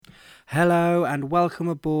Hello and welcome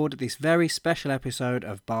aboard this very special episode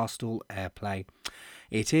of Barstool Airplay.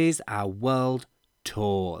 It is our world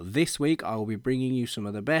tour. This week I will be bringing you some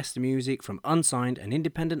of the best music from unsigned and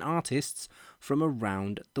independent artists from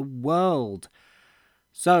around the world.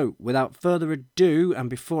 So, without further ado, and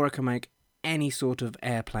before I can make any sort of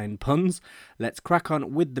airplane puns, let's crack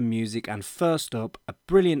on with the music. And first up, a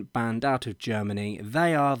brilliant band out of Germany.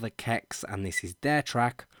 They are the Keks, and this is their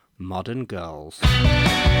track, Modern Girls.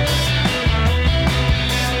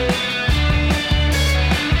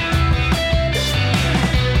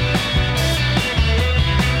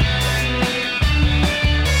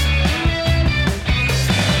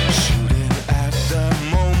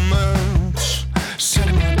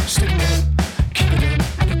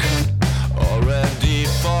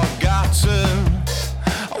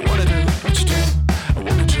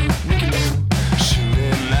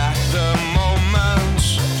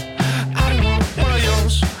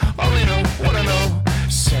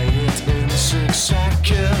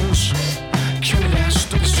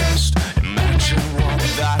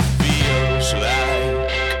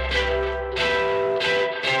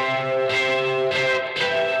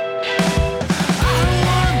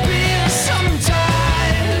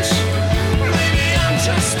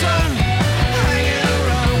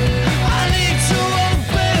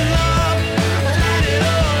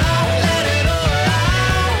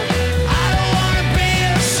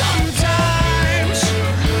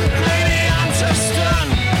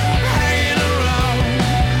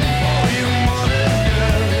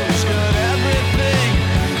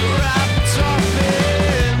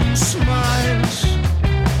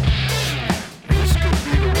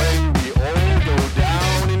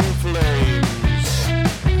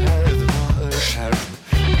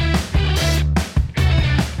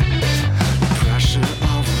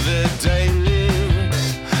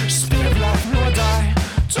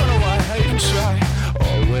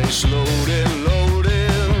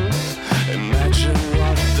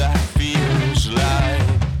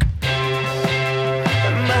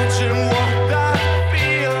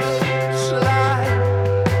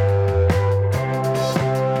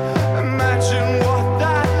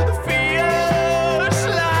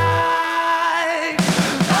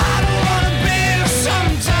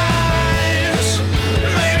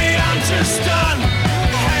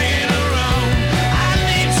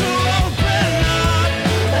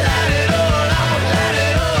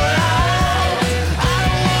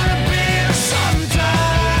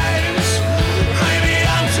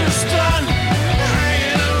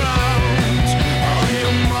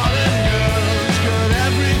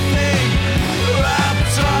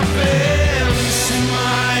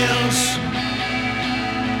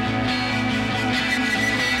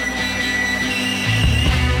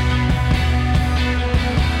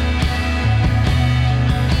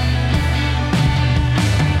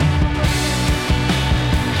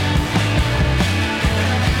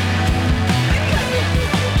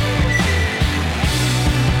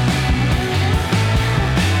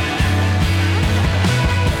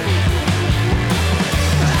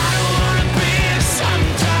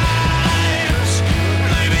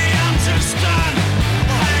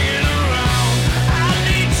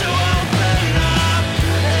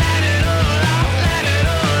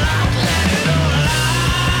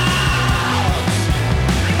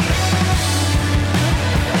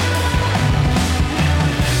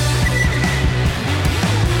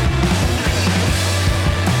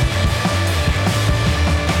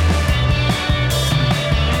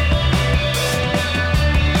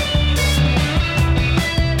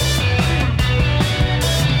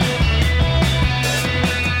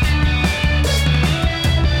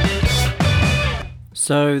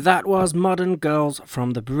 So that was Modern Girls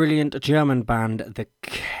from the brilliant German band The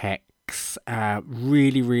Keks.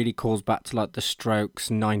 Really calls back to like the Strokes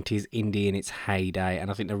 90s indie in its heyday,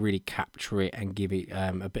 and I think they really capture it and give it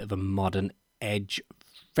a bit of a modern edge.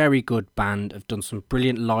 Very good band. Have done some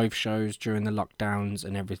brilliant live shows during the lockdowns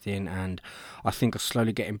and everything, and I think are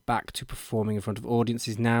slowly getting back to performing in front of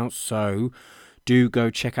audiences now. So do go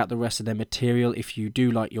check out the rest of their material if you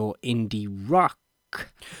do like your indie rock.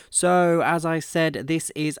 So, as I said,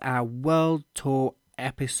 this is our world tour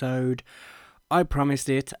episode. I promised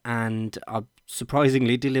it, and I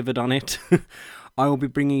surprisingly delivered on it. I will be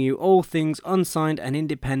bringing you all things unsigned and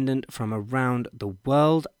independent from around the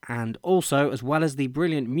world, and also, as well as the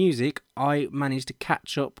brilliant music, I managed to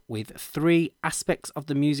catch up with 3 aspects of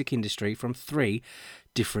the music industry from 3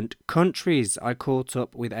 different countries. I caught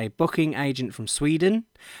up with a booking agent from Sweden,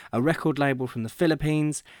 a record label from the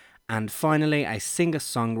Philippines, and finally a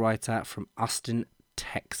singer-songwriter from Austin,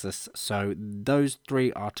 Texas. So those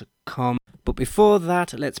three are to come. But before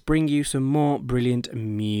that, let's bring you some more brilliant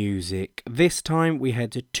music. This time we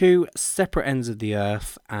head to two separate ends of the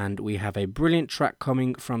earth, and we have a brilliant track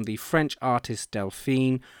coming from the French artist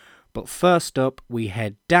Delphine. But first up, we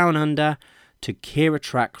head down under to hear a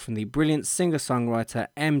track from the brilliant singer-songwriter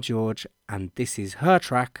M. George, and this is her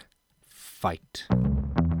track, Fight.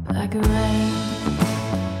 Like a rain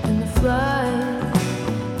in the flood,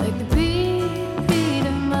 like the beat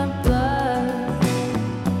of my blood,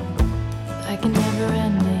 like a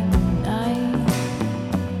never-ending night,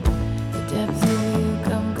 the depths of you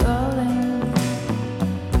come calling,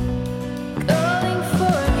 calling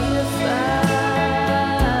for me to fight,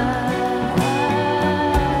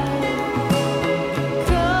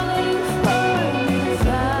 calling for me to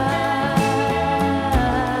fight.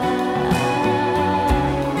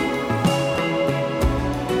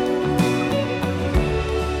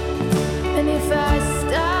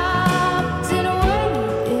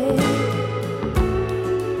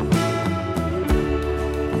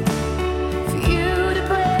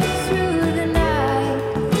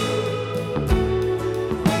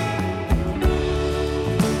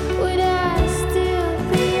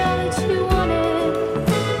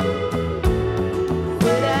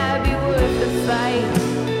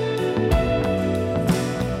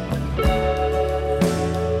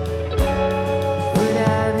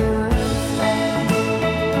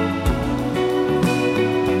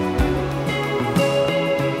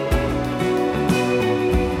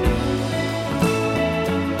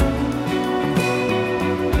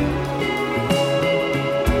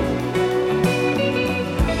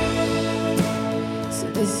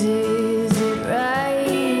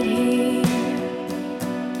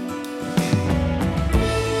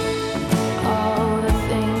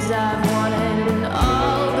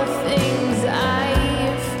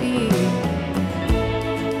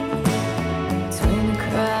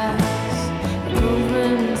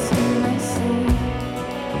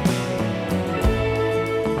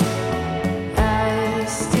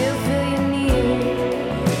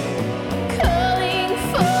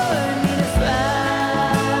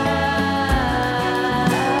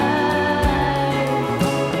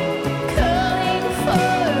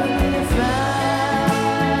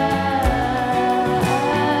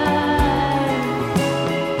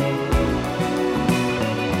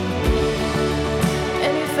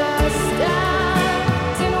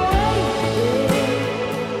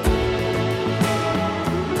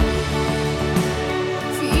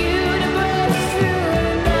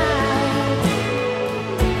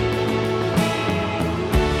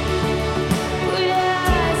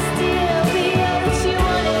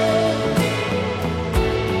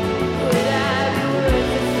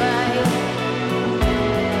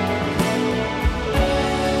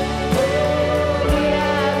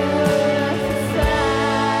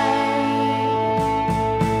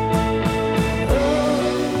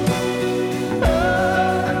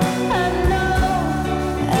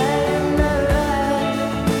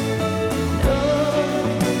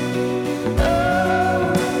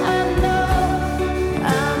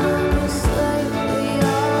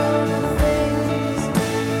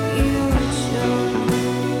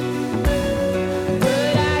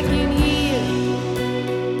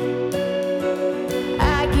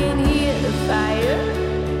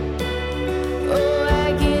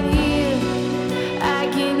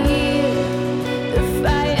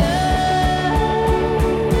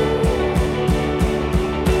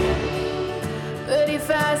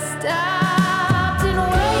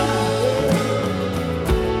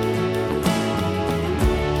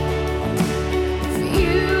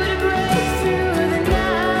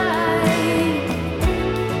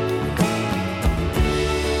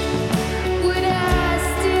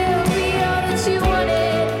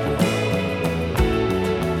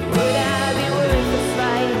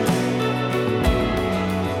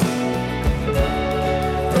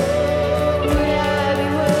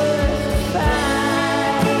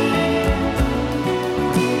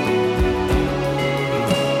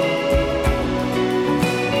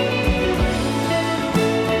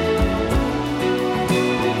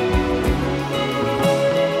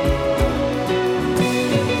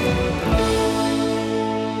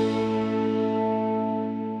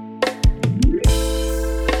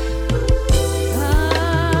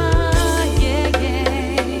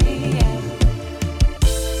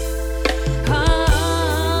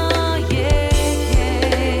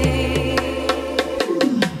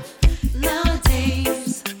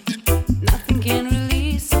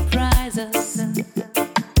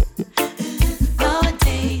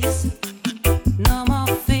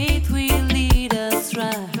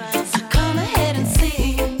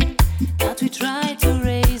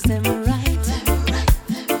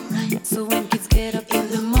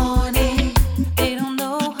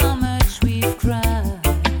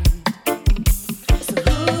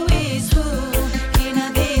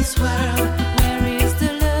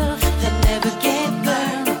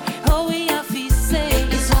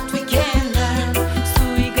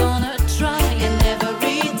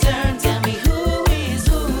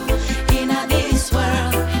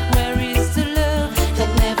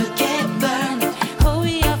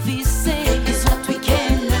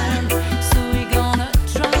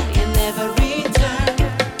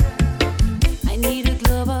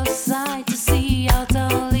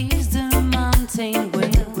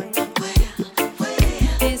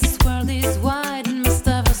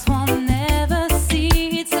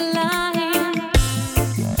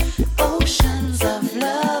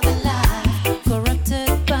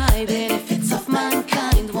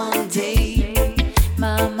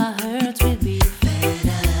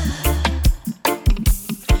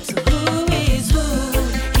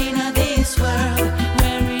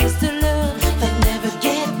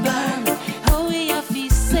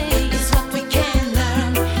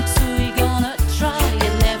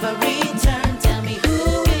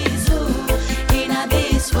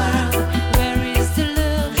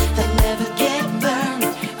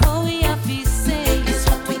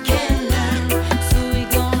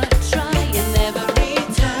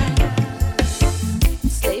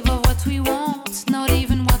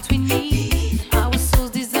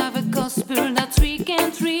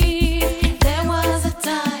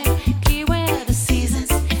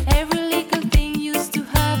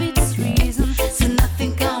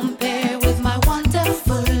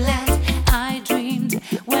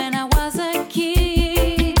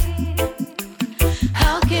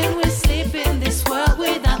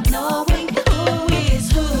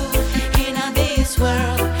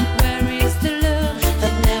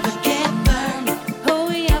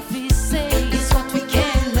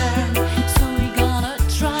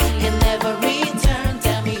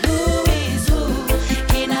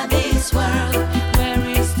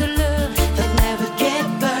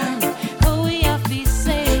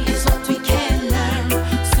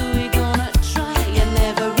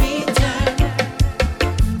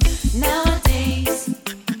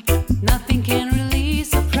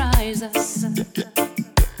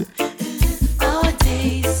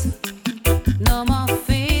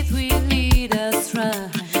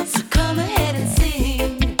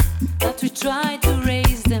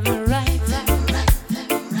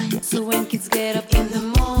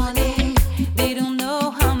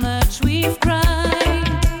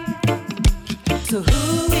 So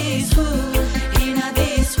who is who in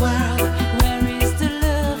this world? Where is the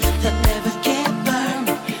love that never get burned?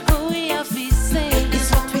 All we have to say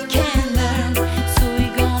is what we can learn. So we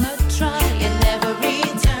gonna try and never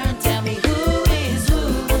return. Tell me who is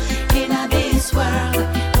who in this world?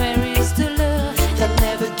 Where is the love that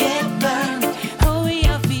never get burned? All we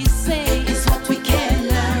have to say is what we can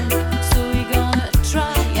learn. So we gonna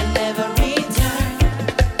try and never return.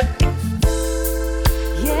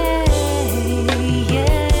 Yeah, yeah.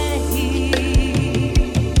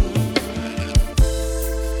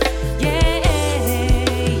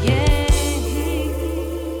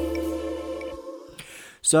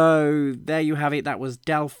 So there you have it. That was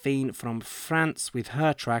Delphine from France with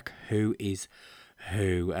her track Who Is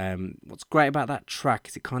Who. What's great about that track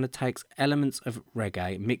is it kind of takes elements of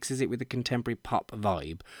reggae, mixes it with a contemporary pop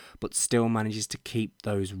vibe, but still manages to keep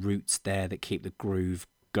those roots there that keep the groove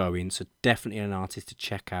going. So definitely an artist to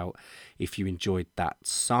check out if you enjoyed that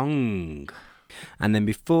song. And then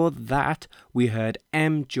before that we heard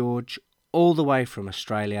M. George all the way from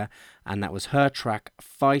Australia, and that was her track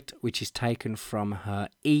Fight, which is taken from her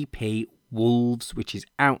EP Wolves, which is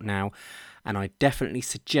out now. And I definitely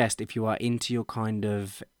suggest, if you are into your kind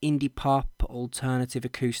of indie pop, alternative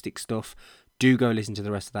acoustic stuff, do go listen to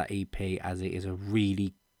the rest of that EP, as it is a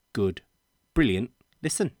really good, brilliant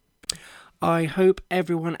listen. I hope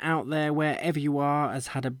everyone out there, wherever you are, has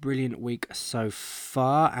had a brilliant week so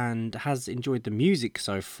far and has enjoyed the music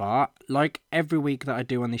so far. Like every week that I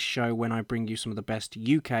do on this show, when I bring you some of the best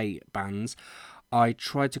UK bands, I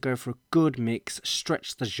try to go for a good mix,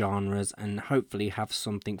 stretch the genres, and hopefully have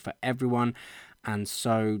something for everyone. And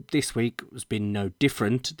so this week has been no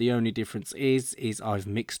different. The only difference is I've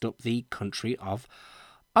mixed up the country of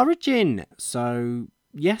origin. So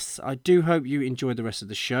yes, I do hope you enjoy the rest of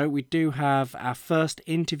the show. We do have our first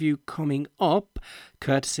interview coming up,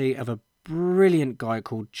 courtesy of a brilliant guy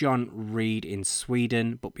called John Reed in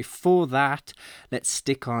Sweden. But before that, let's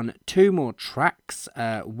stick on two more tracks.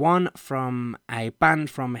 One from a band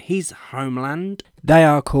from his homeland. They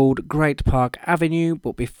are called Great Park Avenue.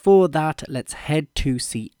 But before that, let's head to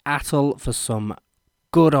Seattle for some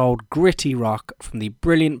good old gritty rock from the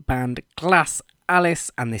brilliant band Glass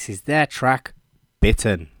Alice, and this is their track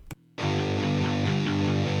Bitten.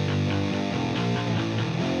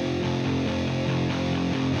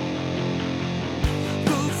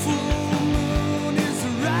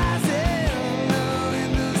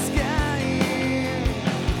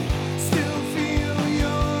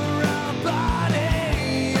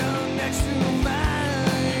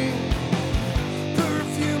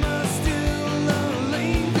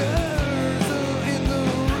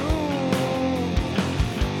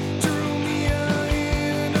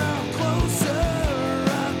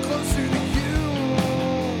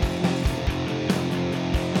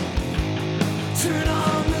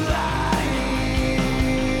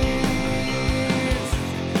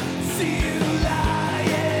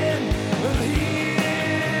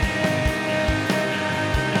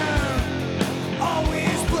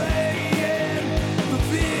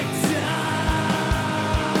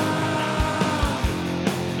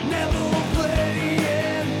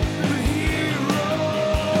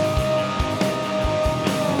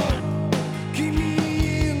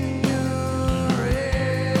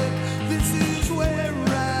 Where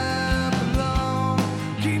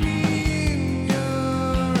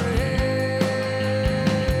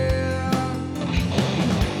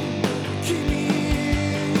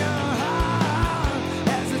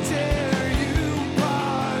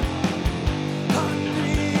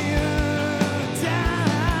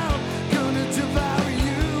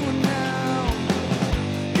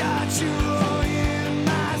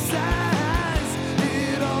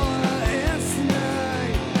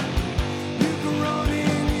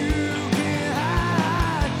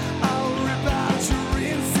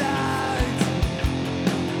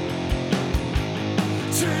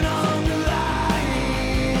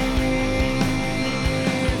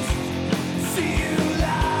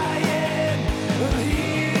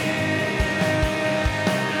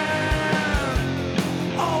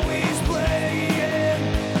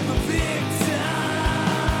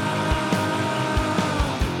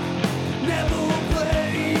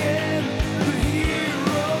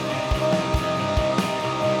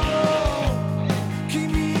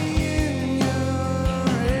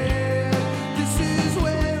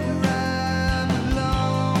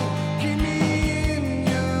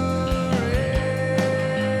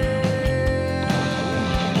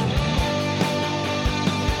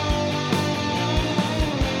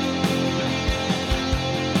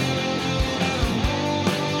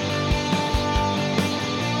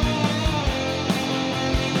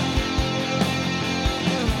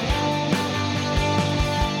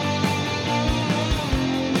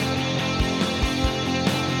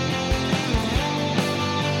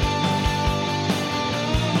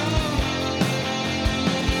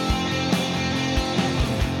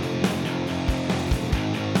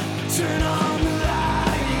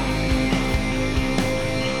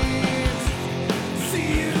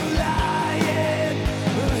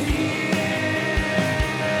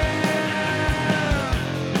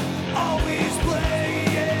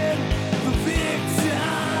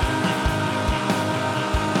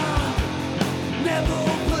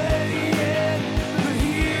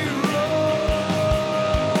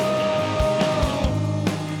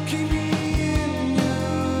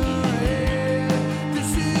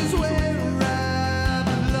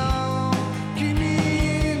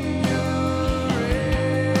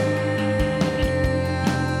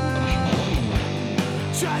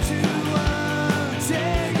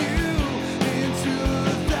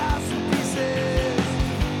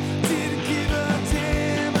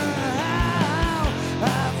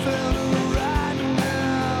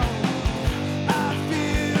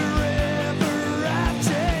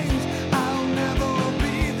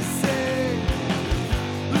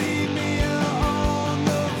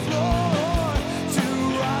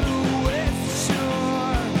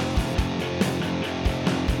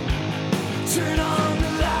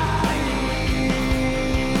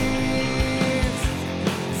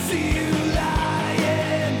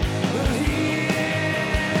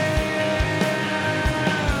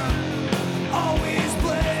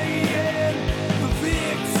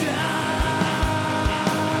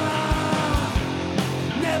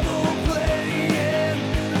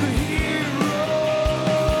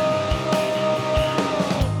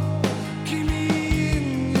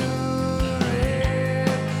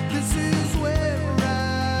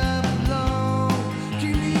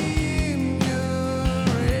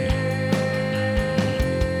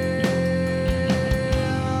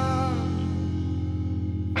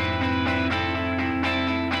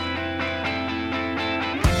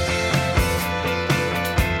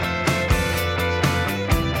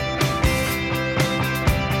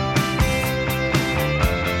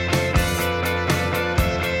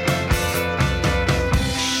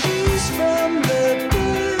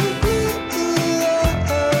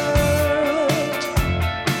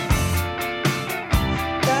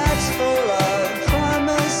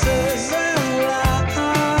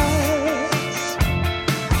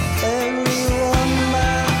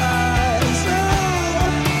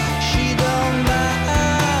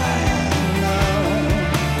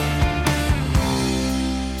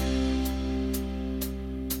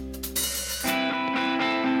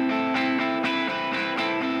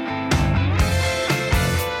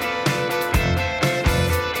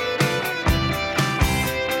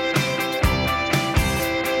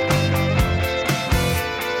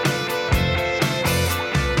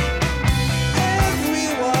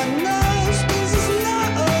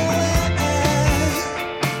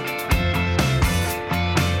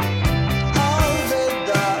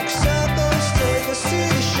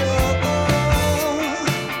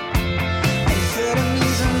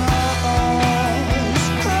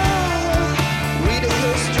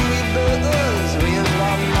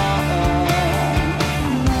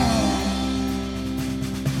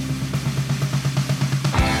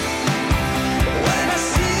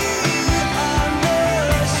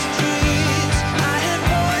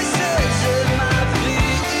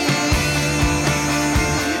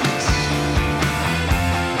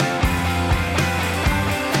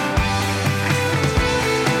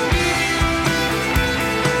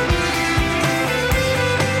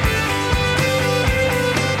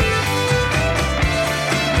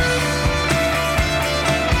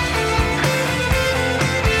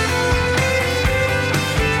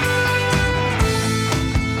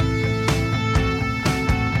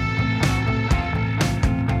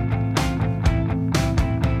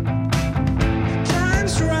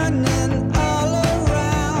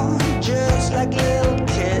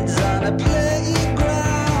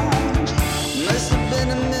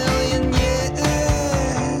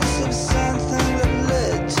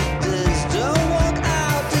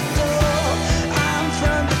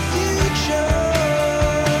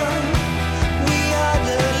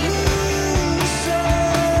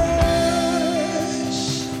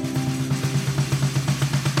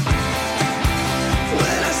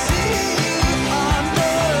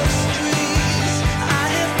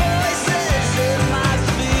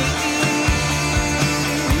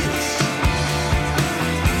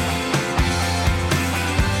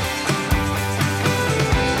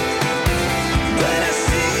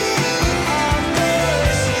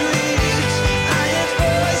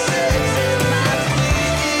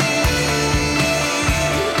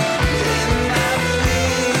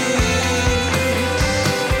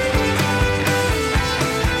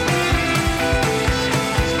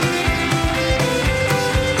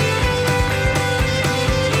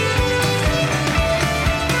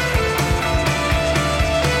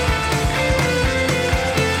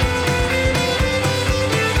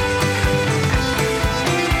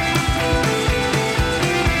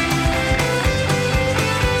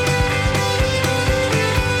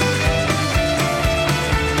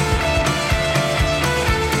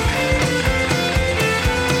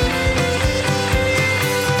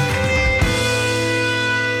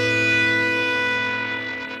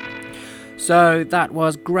So that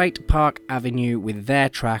was Great Park Avenue with their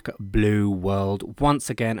track Blue World. Once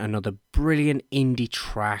again, another brilliant indie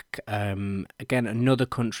track. Again, another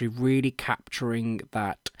country really capturing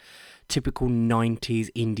that typical 90s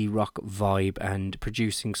indie rock vibe and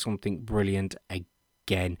producing something brilliant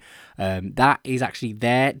again. That is actually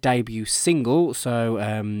their debut single, so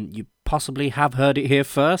you possibly have heard it here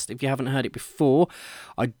first. If you haven't heard it before,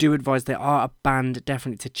 I do advise they are a band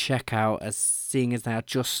definitely to check out, as seeing as they are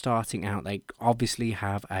just starting out, they obviously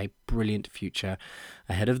have a brilliant future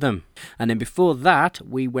ahead of them. And then before that,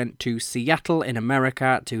 we went to Seattle in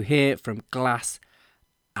America to hear from Glass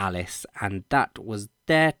Alice, and that was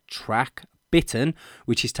their track Bitten,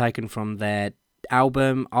 which is taken from their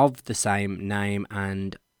album of the same name,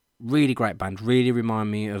 and really great band, really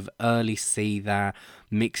remind me of early Seether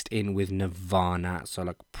mixed in with Nirvana, so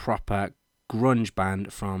like proper grunge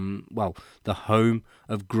band from, well, the home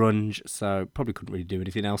of grunge, so probably couldn't really do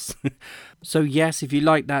anything else. So yes, if you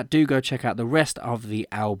like that, do go check out the rest of the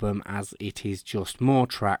album, as it is just more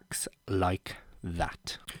tracks like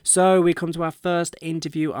that. So we come to our first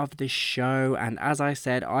interview of the show, and as I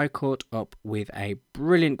said, I caught up with a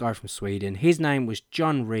brilliant guy from Sweden. His name was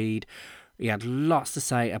John Reed. He had lots to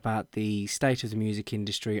say about the state of the music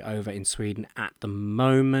industry over in Sweden at the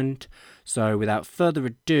moment. So without further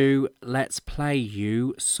ado, let's play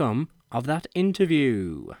you some of that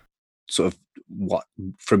interview. Sort of what,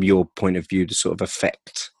 from your point of view, the sort of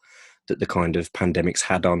effect that the kind of pandemic's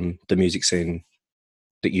had on the music scene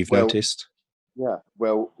that you've noticed? Yeah,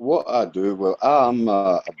 well, what I do, well, I'm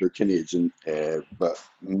a booking agent, but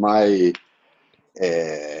my,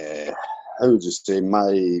 how would you say,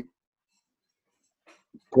 my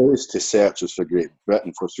place to search is for Great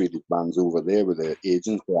Britain for Swedish bands over there with the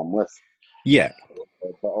agents that I'm with. Yeah.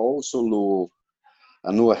 But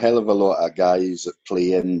I know a hell of a lot of guys that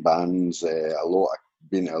play in bands,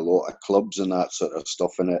 been to a lot of clubs and that sort of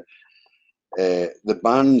stuff in it. The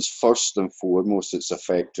bands, first and foremost, it's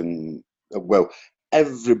affecting, well,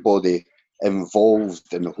 everybody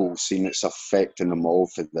involved in the whole scene, it's affecting them all,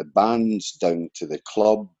 from the bands down to the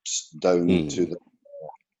clubs, down to the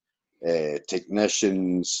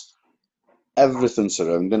technicians, everything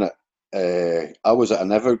surrounding it. I was at an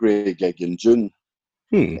Evergrey gig in June.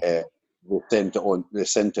 They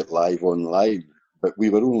sent it live online, but we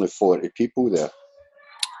were only 40 people there.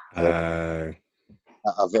 At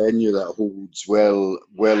a venue that holds well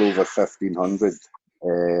over 1,500.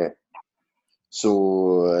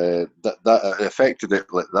 So that affected it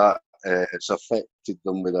like that. It's affected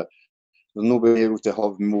them with they'll not be able to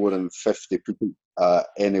have more than 50 people at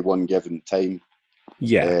any one given time.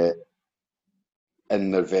 Yeah.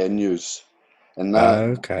 In their venues, and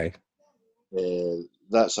that Okay.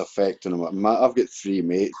 That's affecting them. I've got 3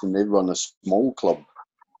 mates, and they run a small club.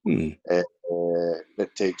 It's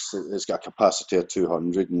got a capacity of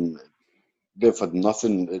 200, and they've had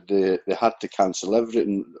nothing. They had to cancel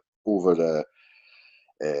everything over the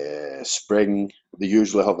spring. They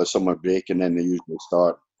usually have a summer break, and then they usually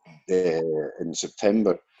start in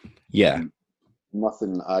September. Yeah.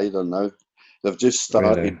 Nothing either now. They've just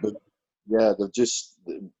started. Really? Yeah, they've just,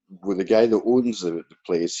 with the guy that owns the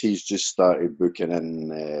place, he's just started booking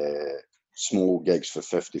in small gigs for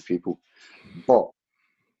 50 people. But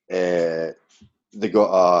they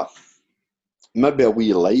got maybe a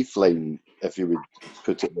wee lifeline, if you would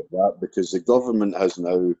put it like that, because the government has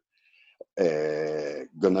now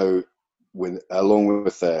gone out along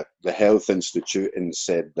with the Health Institute, and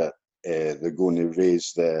said that they're going to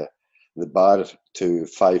raise the bar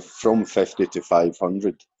from 50 to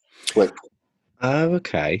 500. Which,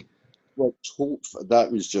 okay. That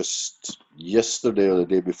was just yesterday or the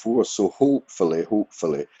day before. So hopefully,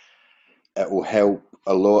 it will help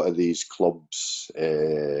a lot of these clubs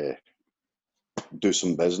do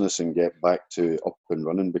some business and get back to up and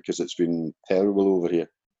running, because it's been terrible over here.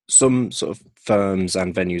 Some sort of firms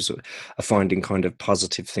and venues are finding kind of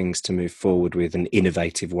positive things to move forward with, and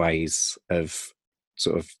innovative ways of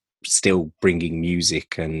sort of still bringing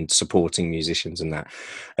music and supporting musicians and that.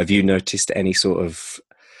 Have you noticed any sort of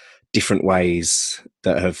different ways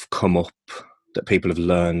that have come up that people have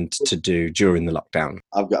learned to do during the lockdown?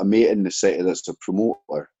 I've got a mate in the city that's a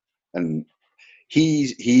promoter, and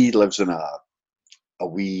he lives in a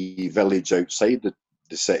wee village outside the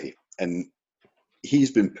city, and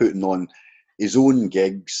he's been putting on his own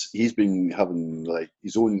gigs. He's been having like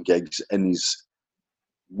his own gigs in his,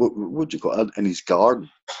 what do you call it, in his garden.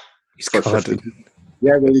 His garden.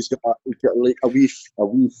 Yeah, well, he's got like a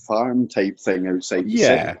wee farm type thing outside.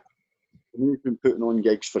 Yeah. And he's been putting on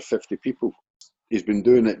gigs for 50 people. He's been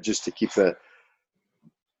doing it just to keep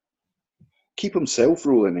keep himself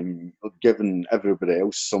rolling and giving everybody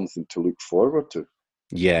else something to look forward to.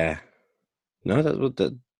 Yeah. No,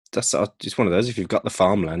 that's it's one of those. If you've got the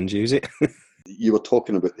farmland, use it. You were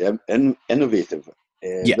talking about the innovative.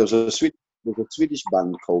 Yeah. There's a Swedish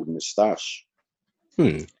band called Moustache,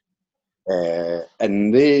 Hmm.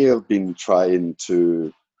 and they have been trying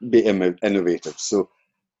to be innovative. So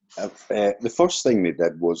the first thing they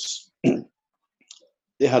did was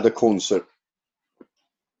they had a concert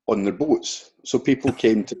on their boats. So people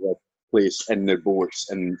came to their place in their boats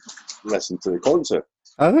and listened to the concert.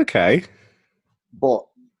 Oh, okay. But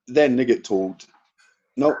then they get told,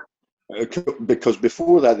 no, because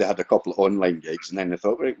before that they had a couple of online gigs, and then they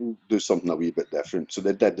thought, right, we'll do something a wee bit different. So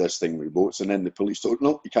they did this thing with boats, and then the police told,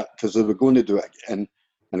 no, you can't, because they were going to do it again,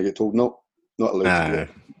 and they get told, no, not allowed to do it.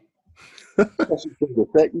 This is where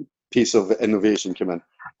the second piece of innovation came in.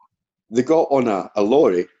 They got on a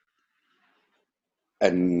lorry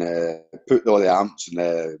and put all the amps and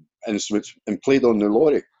the instruments and played on the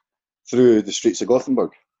lorry through the streets of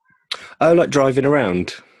Gothenburg. Oh, like driving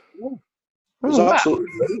around. It's Oh, wow. absolutely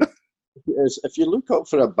brilliant. If you look up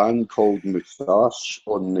for a band called Moustache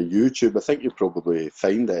on the YouTube, I think you'll probably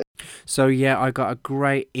find it. So yeah, I got a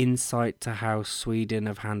great insight to how Sweden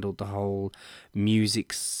have handled the whole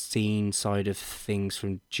music scene side of things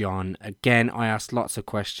from John. Again, I asked lots of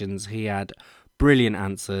questions. He had brilliant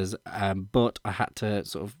answers, but I had to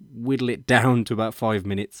sort of whittle it down to about 5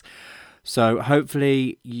 minutes. So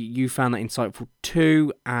hopefully you found that insightful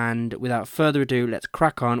too. And without further ado, let's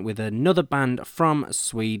crack on with another band from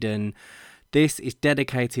Sweden. This is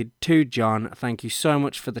dedicated to John. Thank you so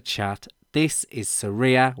much for the chat. This is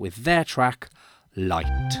Saria with their track, Light.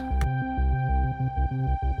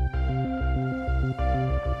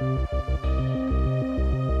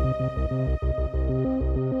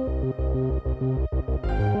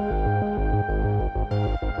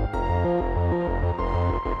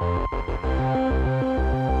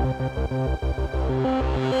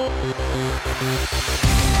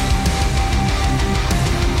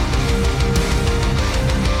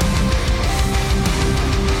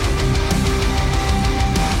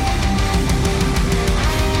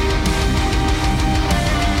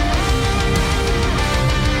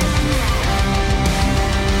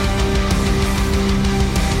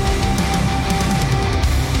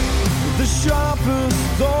 The sharpest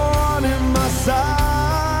thorn in my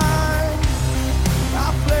side.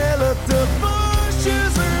 I flail at the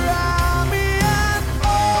bushes around me, and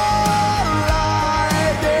all I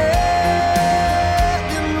get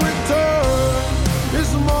in return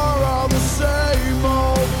is more of the same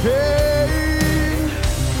old pain.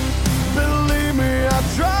 Believe me, I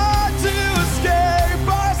tried to escape.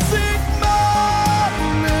 I seek more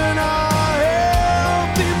in a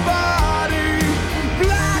healthy body.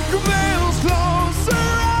 Black veils close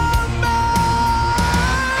around me.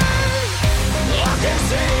 I can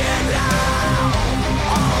see it now,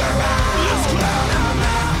 all around. This cloud of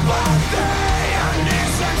apathy, I need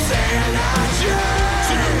some synergy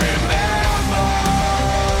to remember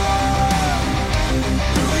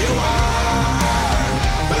who you are,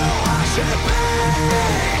 who I should be.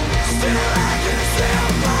 Still I can feel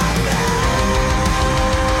my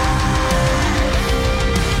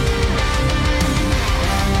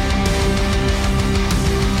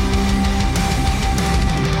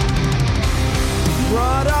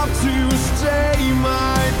brought up to stay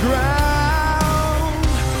my ground.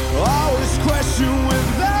 Always question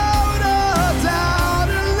without a doubt,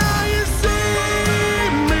 and now you see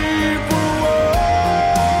me for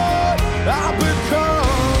what I've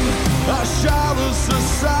become. A shallow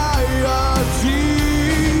society,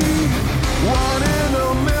 one in a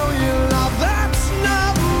million. Now that's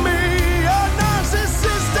not me, a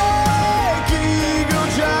narcissistic ego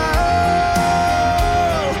child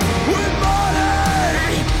with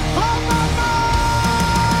money on my mind.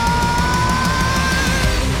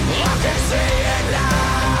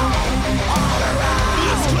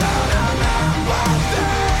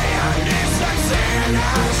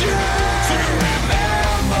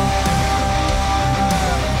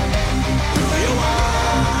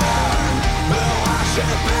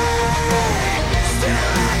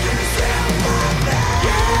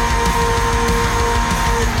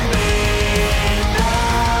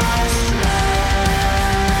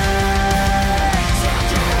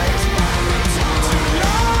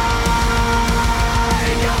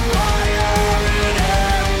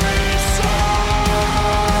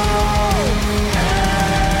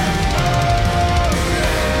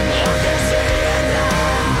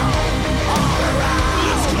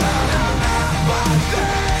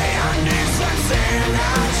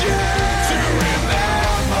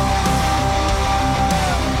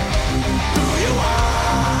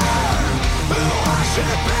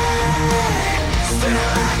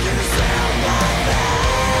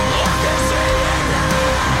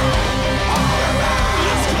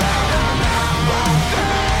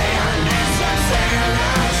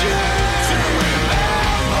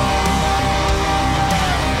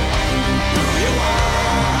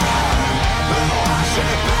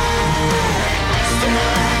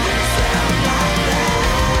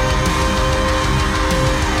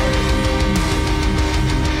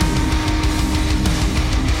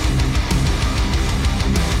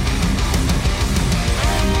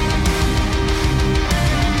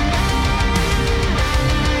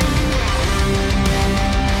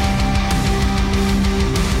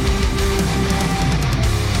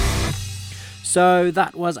 So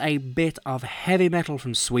that was a bit of heavy metal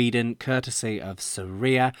from Sweden, courtesy of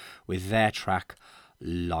Saria, with their track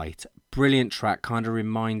Light. Brilliant track, kind of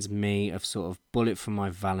reminds me of sort of Bullet for My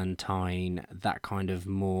Valentine, that kind of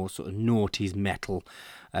more sort of noughties metal.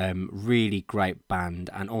 Really great band,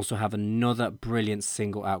 and also have another brilliant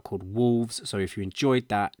single out called Wolves. So if you enjoyed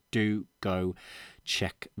that, do go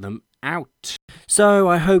check them out. So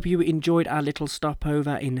I hope you enjoyed our little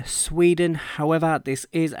stopover in Sweden. However, this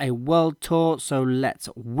is a world tour, so let's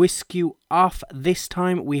whisk you off. This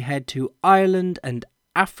time we head to Ireland and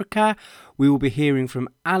Africa. We will be hearing from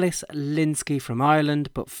Alice Linsky from Ireland,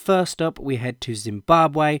 but first up we head to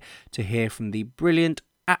Zimbabwe to hear from the brilliant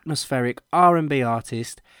atmospheric R&B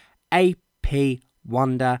artist AP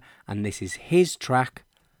Wonder, and this is his track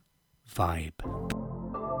Vibe.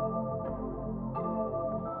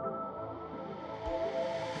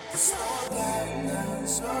 Slow down,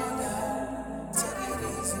 slow down. Take it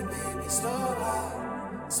easy, baby, slow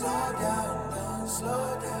down. Slow down,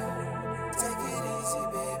 slow down. Take it easy,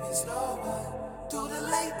 baby, slow down. Do the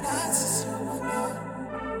late nights, it's you and I.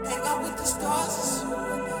 Hang out with the stars, it's you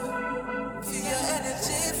and I. Feel your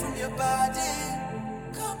energy from your body.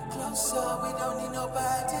 Come closer, we don't need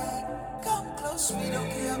nobody. Come close, we don't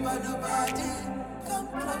care about nobody. Come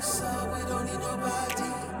closer, we don't need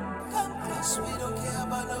nobody. Come close, we don't care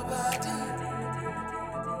about nobody.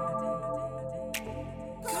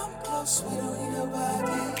 Come close, we don't need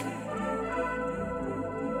nobody.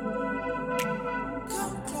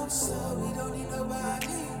 Come closer, we don't need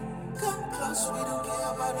nobody. Come close, we don't care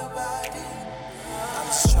about nobody. I'm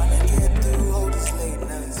just tryna get through all these late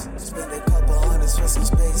nights. Spend a couple hundreds for some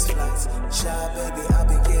space flights. Shy baby, I've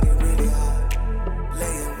been getting really high.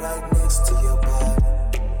 Laying right next to your body.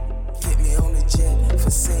 Get me on the jet for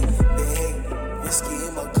saying they hate. Whiskey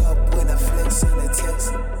in my cup when I flex in the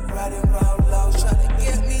text. Riding round loud, trying to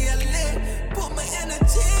get me a lick. Put my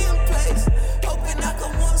energy in place, hoping I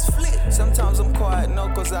can once flick. Sometimes I'm quiet, no,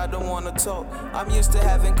 cause I don't wanna talk. I'm used to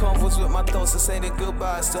having convos with my thoughts and saying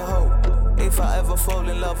goodbyes to hope. If I ever fall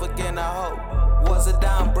in love again, I hope. Was a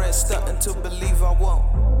down breath, starting to believe I won't.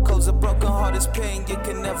 Cause a broken heart is pain, you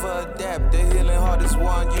can never adapt. The healing heart is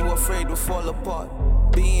one you afraid will fall apart.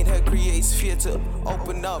 Being her creates fear to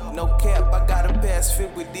open up, no cap. I got a past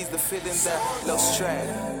filled with these, the feelings that lost track.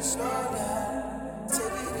 Slow down,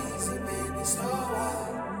 take it easy, baby, slow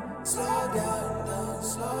down. Slow down,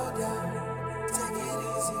 slow down. Take it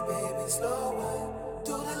easy, baby, slow down.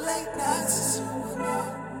 Do the late nights, it's you and I.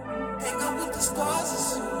 Hang out with the stars,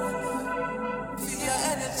 it's you and I. Feel your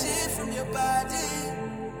energy from your body.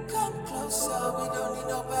 Come closer, we don't need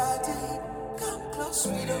nobody. Come close,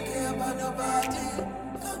 we don't care about nobody.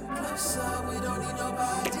 Come closer, we don't need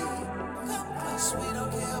nobody. Come close, we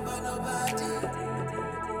don't care about nobody.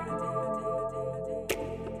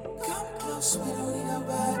 Come close, we don't need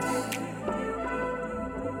nobody.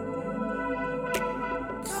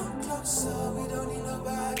 Come closer, we don't need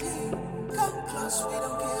nobody. Come close, we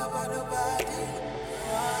don't care about nobody.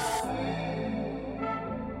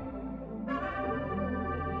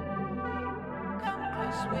 Come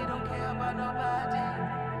close, we don't care about nobody.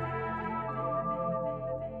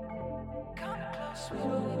 Come close, we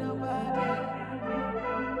don't need nobody.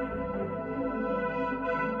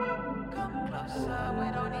 Come closer, we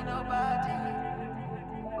don't need nobody.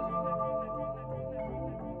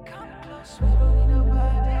 Come close, we don't need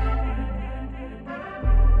nobody.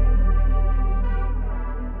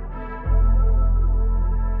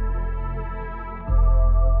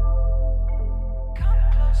 Come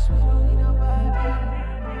close, we don't need nobody.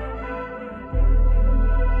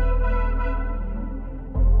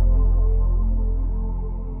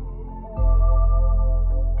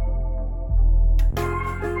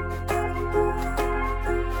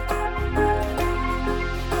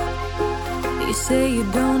 You say you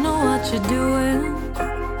don't know what you're doing,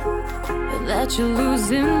 that you're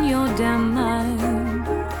losing your damn mind,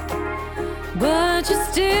 but you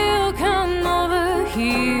still come over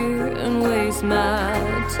here and waste my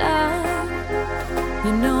time.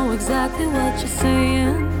 You know exactly what you're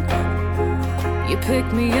saying. You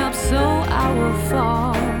pick me up so I will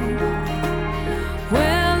fall.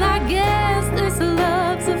 Well, I guess this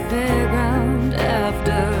love's a fairground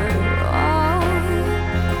after all.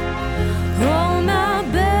 Oh, my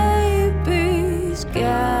baby's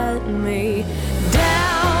got me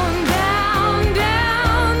down, down,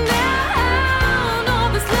 down, down. Oh,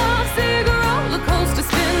 this lovesick roller coaster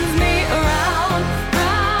spins me around,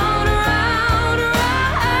 round, round,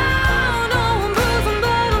 round. Oh, I'm bruising,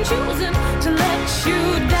 but I'm choosing to let you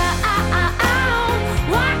down.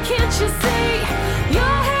 Why can't you see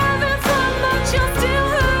you're having fun, but you're still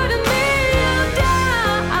hurting me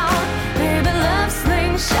down? Baby, love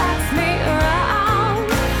slingshots me around.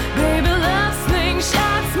 Baby, love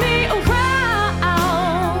slingshots me around.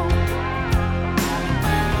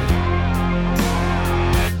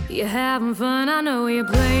 You're having fun, I know you're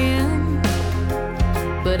playing,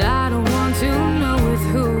 but I don't want to know with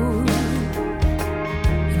who.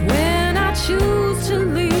 And when I choose to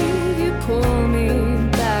leave, you pull me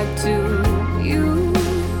back to you.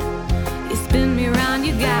 You spin me around,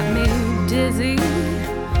 you got me dizzy,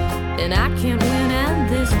 and I can't win at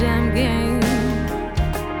this damn game.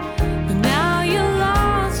 But now you're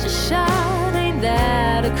lost, your shot, ain't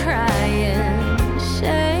that a crying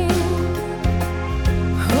shame?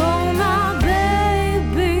 Oh, my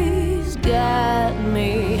baby's got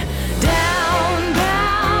me down,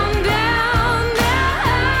 down, down,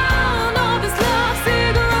 down. Oh, this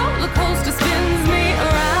lovesick roller coaster spins me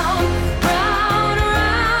around, round,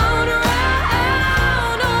 round,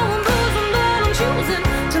 round. Oh, I'm bruising, but I'm choosing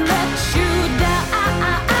to let you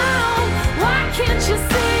down. Why can't you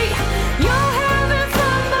see you're having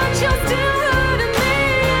fun, but you're still hurting me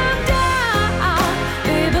down?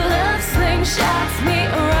 Baby, love slingshots me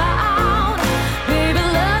around. Baby,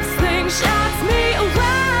 love slingshots me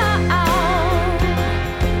around.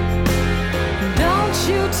 Don't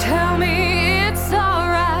you tell me it's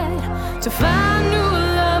alright to find new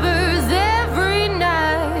lovers every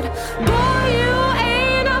night. Boy, you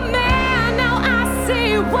ain't a man, now I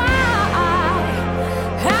see why.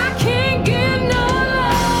 I can't get no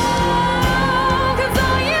love, 'cause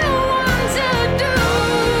all you want to do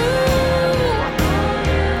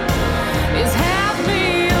is have me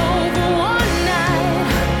over one night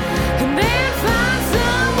and then find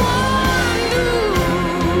someone new.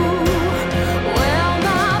 Well,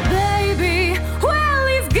 my baby, well,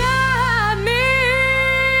 he's got me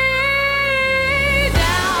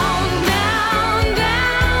down, down,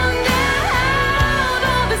 down, down.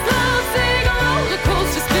 Oh, this lovesick roller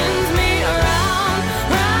coaster spins me around,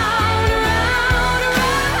 round, round,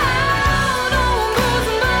 round. Oh, I'm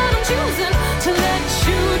bruising, but I'm choosing to let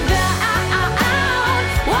you down.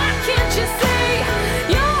 Why can't you see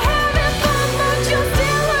you're having fun, but you're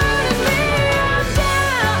still hurting me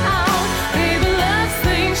down? Baby, love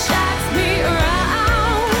slingshots me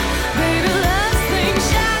around. Baby, love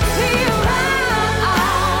slingshots me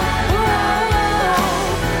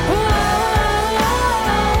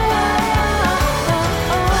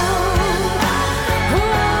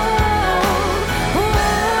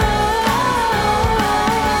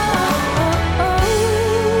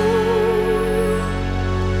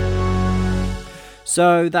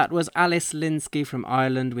So that was Alice Linsky from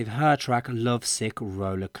Ireland with her track Lovesick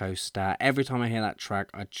Roller Coaster. Every time I hear that track,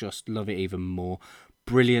 I just love it even more.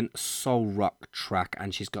 Brilliant soul rock track,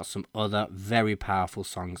 and she's got some other very powerful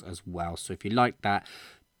songs as well. So if you like that,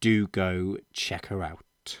 do go check her out.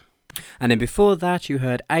 And then before that, you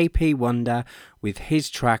heard AP Wonder with his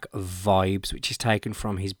track Vibes, which is taken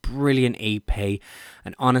from his brilliant EP.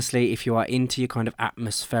 And honestly, if you are into your kind of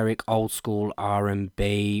atmospheric old school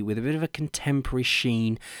R&B with a bit of a contemporary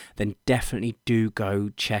sheen, then definitely do go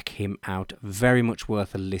check him out. Very much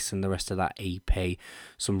worth a listen, the rest of that EP.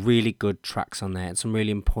 Some really good tracks on there and some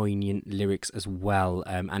really poignant lyrics as well.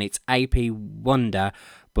 And it's AP Wonder,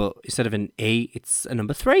 but instead of an E, it's a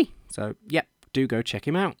number 3. So, yep. Do go check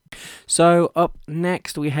him out. So up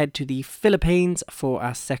next we head to the Philippines for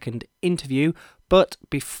our second interview, but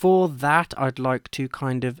before that I'd like to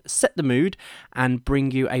kind of set the mood and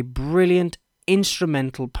bring you a brilliant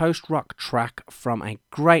instrumental post-rock track from a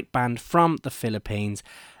great band from the Philippines.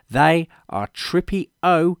 They are Trippy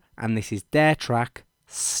O, and this is their track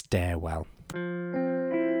Stairwell.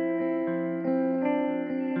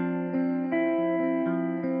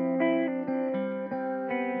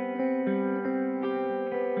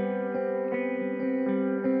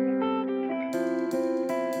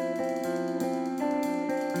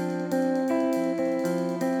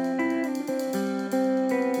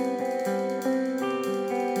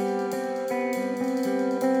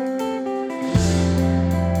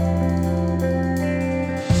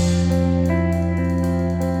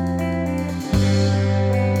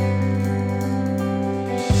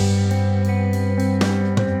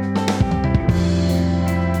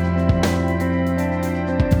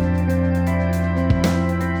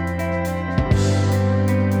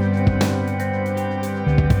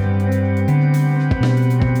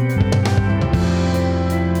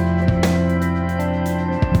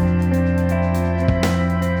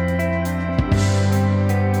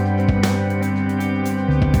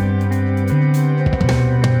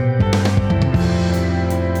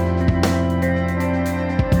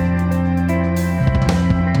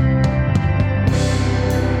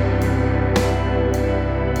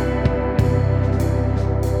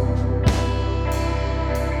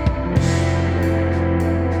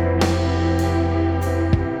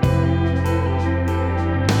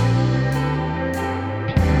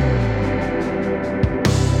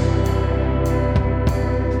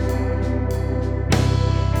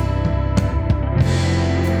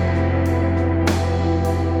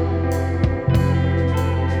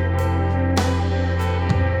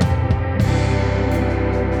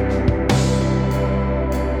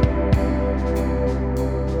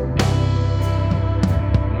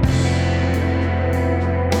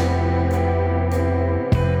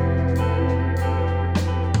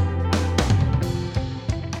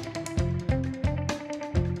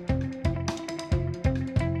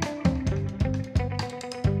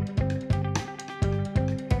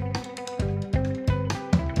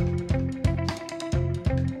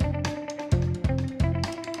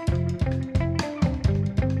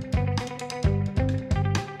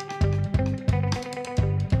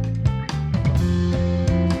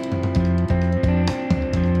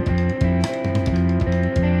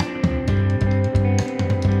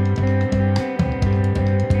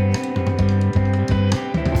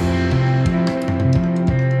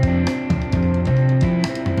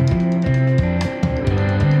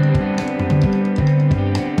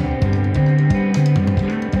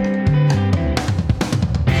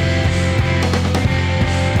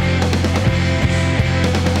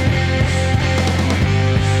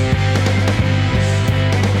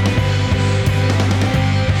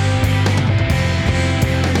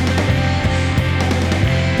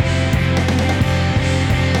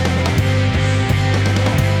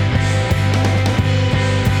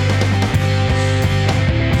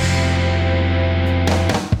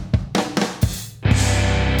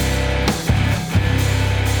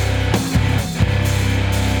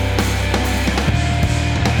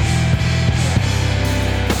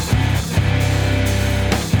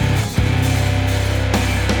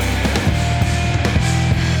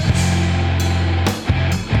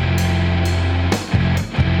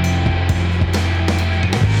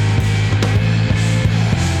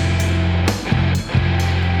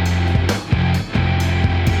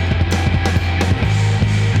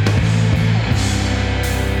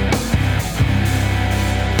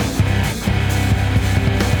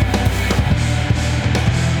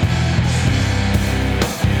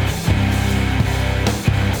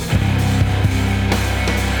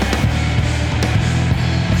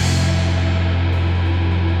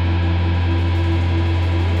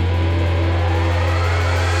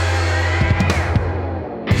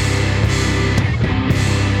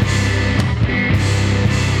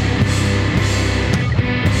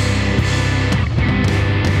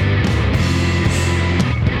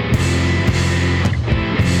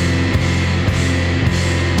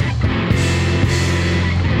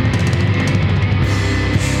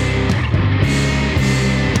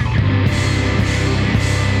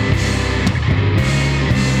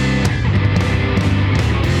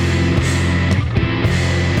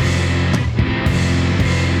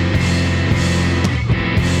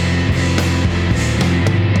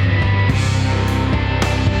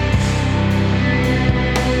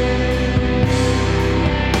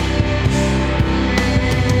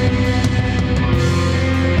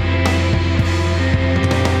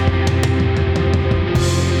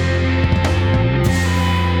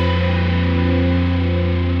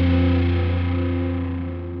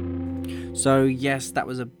 So yes, that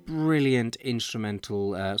was a brilliant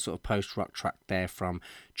instrumental sort of post-rock track there from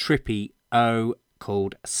Trippy O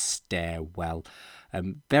called Stairwell.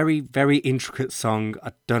 Very, very intricate song.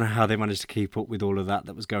 I don't know how they managed to keep up with all of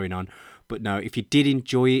that was going on. But no, if you did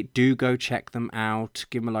enjoy it, do go check them out.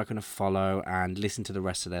 Give them a like and a follow and listen to the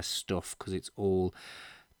rest of their stuff because it's all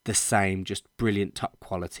the same, just brilliant top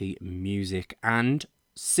quality music. And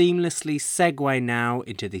seamlessly segue now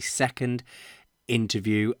into the second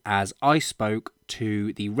interview as I spoke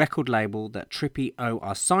to the record label that Trippy O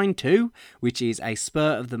are signed to, which is a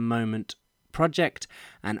spur of the moment project,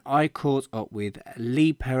 and I caught up with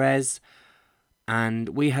Lee Perez and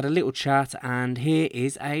we had a little chat, and here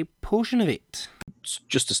is a portion of it.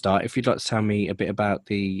 Just to start, if you'd like to tell me a bit about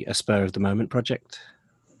the A Spur of the Moment project.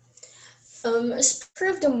 A Spur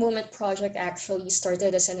of the Moment project actually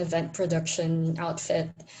started as an event production outfit.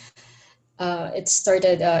 It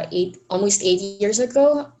started almost 8 years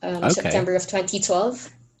ago, September of 2012.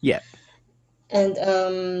 Yeah.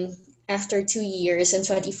 And after 2 years in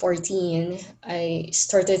 2014, I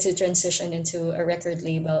started to transition into a record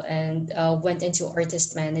label and went into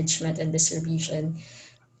artist management and distribution.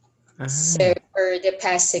 So for the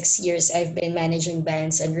past 6 years, I've been managing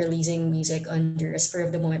bands and releasing music under a Spur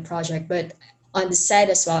of the Moment project. But on the side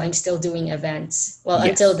as well, I'm still doing events. Well, Yes.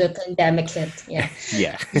 until the pandemic hit. Yeah.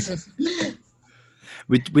 Yeah.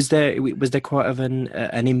 Was there quite of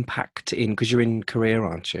an impact in, because you're in Korea,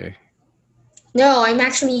 aren't you? No, I'm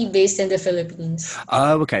actually based in the Philippines.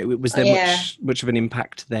 Oh, okay. Was there Yeah. much of an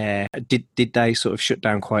impact there? Did they sort of shut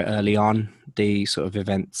down quite early on the sort of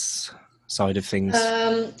events side of things?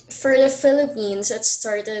 For the Philippines, it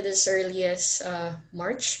started as early as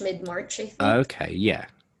mid-March, I think. Okay, yeah.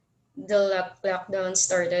 The lockdown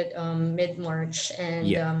started mid-March, and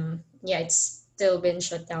Yeah. it's still been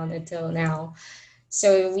shut down until now.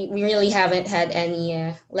 So we really haven't had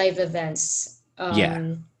any live events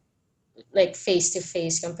like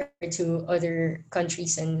face-to-face compared to other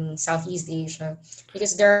countries in Southeast Asia,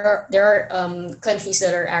 because there are countries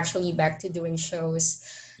that are actually back to doing shows.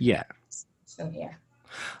 Yeah. So yeah.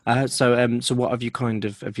 So what have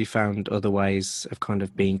you found other ways of kind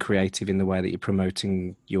of being creative in the way that you're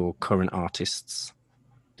promoting your current artists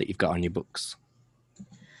that you've got on your books?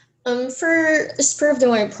 For the Spur of the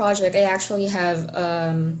Moment project, I actually have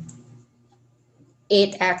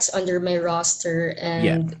 8 acts under my roster,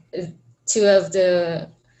 and two of the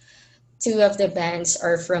bands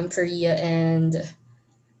are from Korea and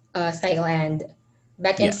Thailand.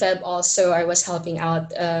 Back in Feb, also, I was helping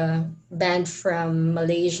out a band from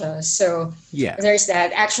Malaysia. So there's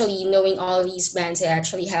that. Actually, knowing all these bands, I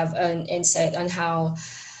actually have an insight on how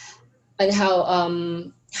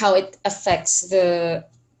it affects the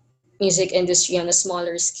music industry on a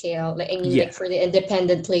smaller scale. Like for the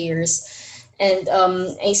independent players, and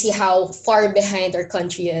I see how far behind our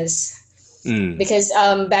country is. Because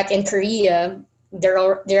back in Korea,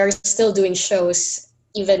 they are still doing shows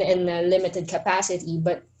even in a limited capacity,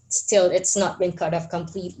 but still it's not been cut off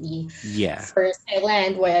completely. For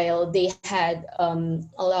Thailand, while they had a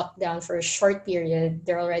lockdown for a short period,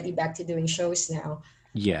 they're already back to doing shows now.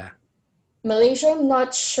 Malaysia, I'm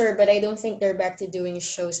not sure, but I don't think they're back to doing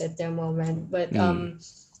shows at the moment. But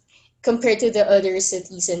compared to the other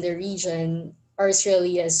cities in the region,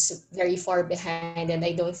 Australia is very far behind, and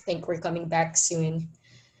I don't think we're coming back soon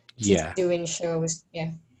to doing shows.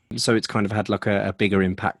 So it's kind of had like a bigger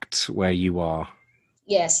impact where you are.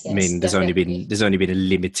 Yes. I mean, there's only definitely. been a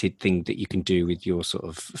limited thing that you can do with your sort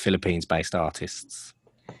of Philippines-based artists.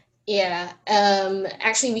 Yeah.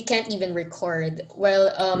 Actually, we can't even record.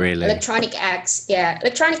 Well, Really? electronic acts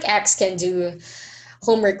can do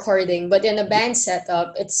home recording, but in a band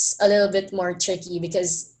setup, it's a little bit more tricky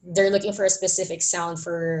because they're looking for a specific sound.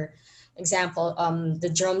 For example, the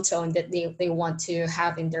drum tone that they want to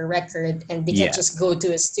have in their record, and they can't just go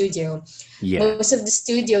to a studio. Most of the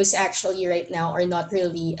studios actually right now are not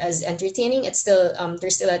really as entertaining. It's still they're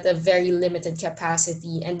still at a very limited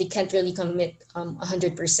capacity, and they can't really commit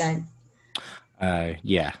 100%.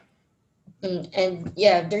 And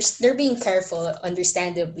they're being careful,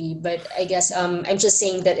 understandably, but I guess I'm just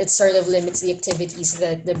saying that it sort of limits the activities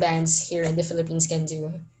that the bands here in the Philippines can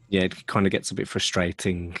do. Yeah, it kind of gets a bit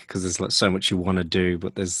frustrating because there's like so much you want to do,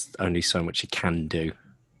 but there's only so much you can do.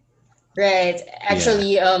 Right.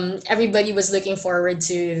 Actually, everybody was looking forward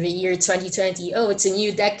to the year 2020. Oh, it's a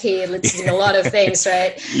new decade. Let's do a lot of things,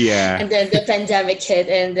 right? And then the pandemic hit,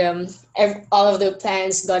 and all of the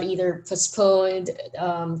plans got either postponed,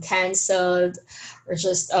 canceled, or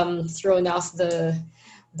just thrown off the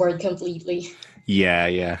board completely.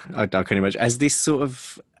 I can imagine.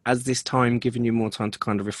 Has this time given you more time to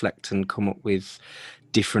kind of reflect and come up with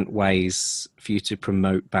different ways for you to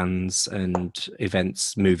promote bands and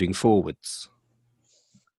events moving forwards?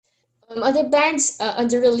 On the bands, on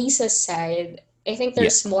the releases side, I think Yeah.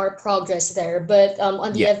 there's more progress there. But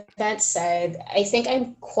on the Yeah. event side, I think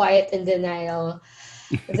I'm quite in denial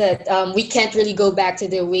that we can't really go back to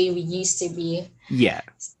the way we used to be. Yeah.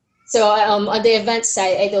 So on the event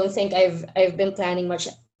side, I don't think I've been planning much.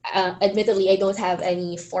 Admittedly, I don't have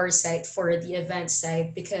any foresight for the event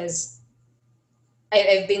side because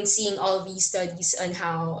I've been seeing all these studies on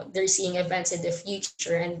how they're seeing events in the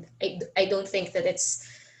future, and I don't think that it's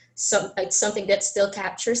something that still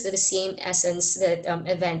captures the same essence that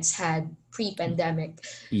events had pre-pandemic.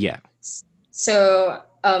 Yeah. So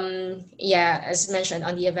yeah, as mentioned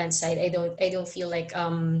on the event side, I don't feel like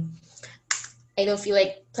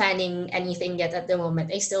planning anything yet at the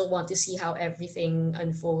moment. I still want to see how everything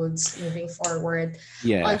unfolds moving forward. On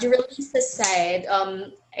Yeah. the releases side,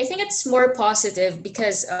 I think it's more positive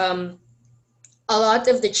because a lot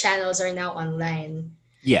of the channels are now online,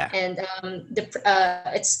 Yeah. and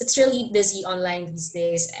it's really busy online these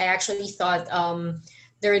days. I actually thought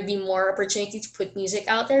there would be more opportunity to put music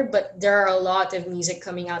out there, but there are a lot of music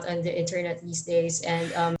coming out on the internet these days.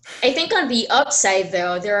 And I think on the upside,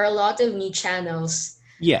 though, there are a lot of new channels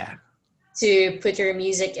Yeah. to put your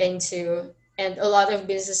music into, and a lot of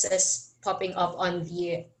businesses popping up on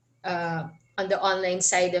the online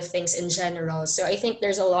side of things in general. So I think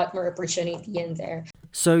there's a lot more opportunity in there.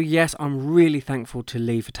 So yes, I'm really thankful to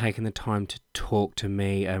Lee for taking the time to talk to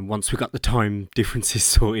me, and once we got the time differences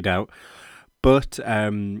sorted out. But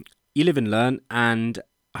you live and learn, and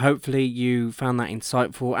hopefully you found that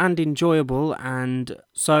insightful and enjoyable. And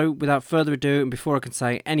so without further ado, and before I can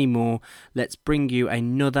say any more, let's bring you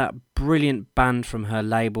another brilliant band from her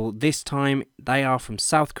label. This time they are from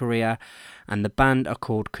South Korea, and the band are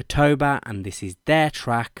called Kotoba, and this is their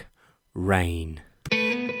track, Rain.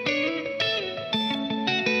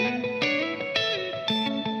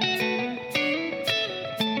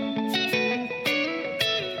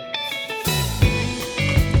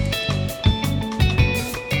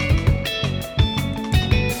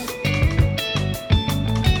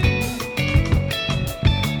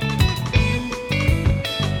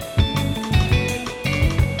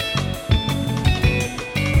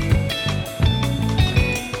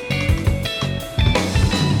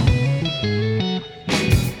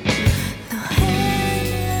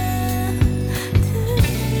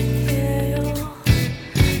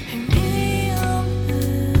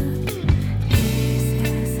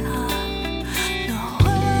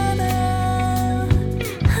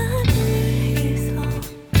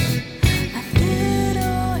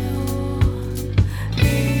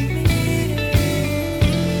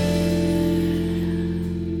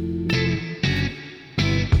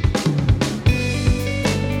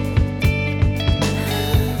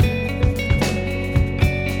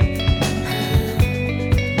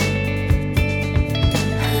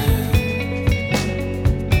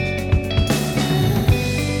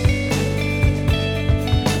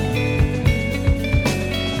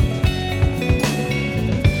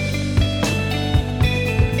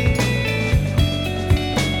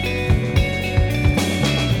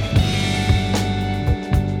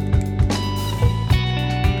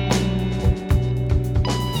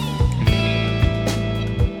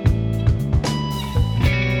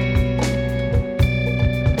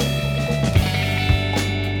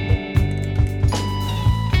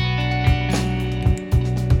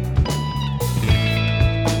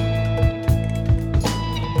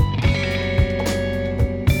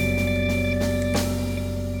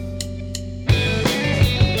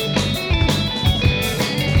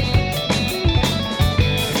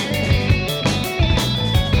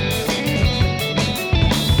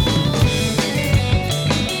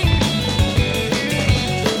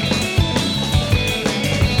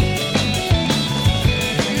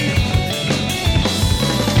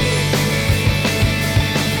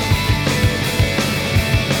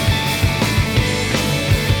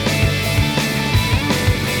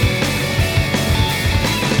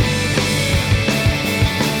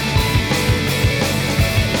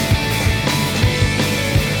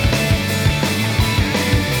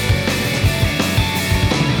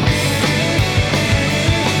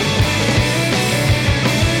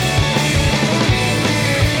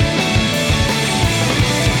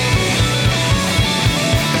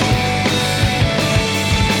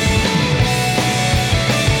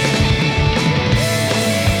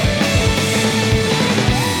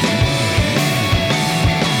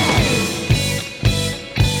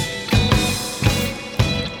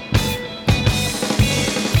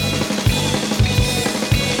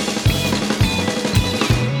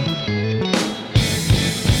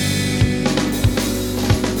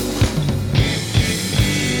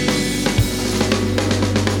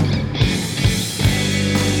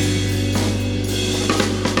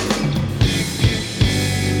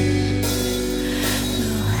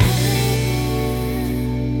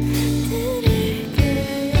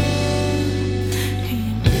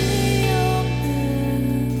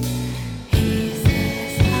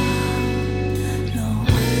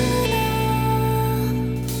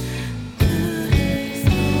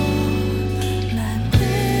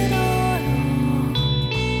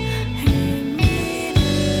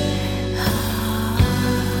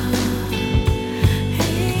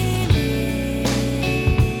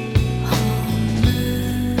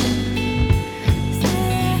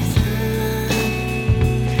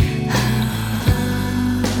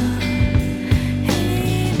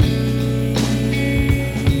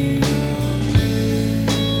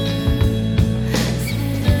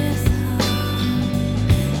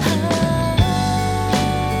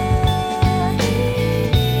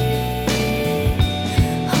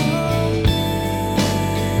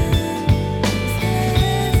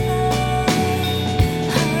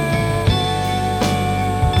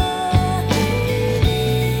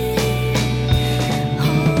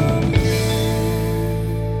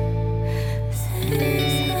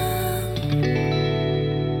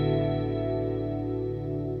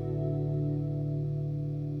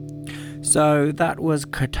 So that was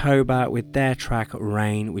Kotoba with their track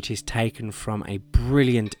Rain, which is taken from a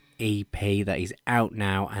brilliant EP that is out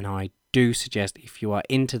now, and I do suggest if you are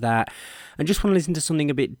into that and just want to listen to something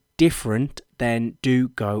a bit different, then do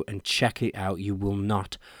go and check it out. You will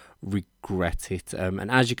not regret it. And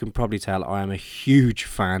as you can probably tell, I am a huge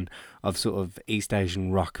fan of sort of East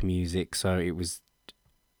Asian rock music, so it was,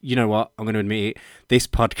 you know what, I'm going to admit it, this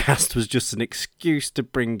podcast was just an excuse to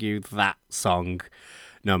bring you that song.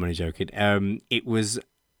 No, I'm only joking. It was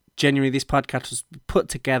genuinely, this podcast was put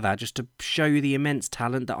together just to show you the immense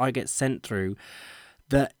talent that I get sent through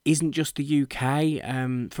that isn't just the UK.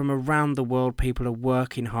 From around the world, people are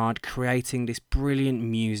working hard, creating this brilliant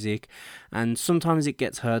music, and sometimes it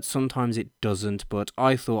gets heard, sometimes it doesn't, but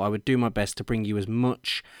I thought I would do my best to bring you as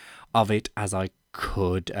much of it as I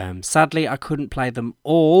could. Sadly, I couldn't play them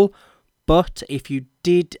all, but if you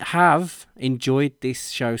did have enjoyed this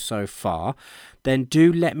show so far, then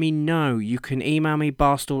do let me know. You can email me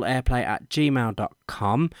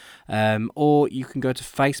barstoolairplay@gmail.com, or you can go to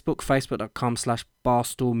Facebook,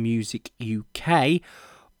 facebook.com/barstoolmusicuk,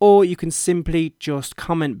 or you can simply just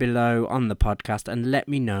comment below on the podcast and let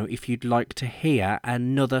me know if you'd like to hear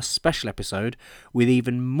another special episode with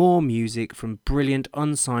even more music from brilliant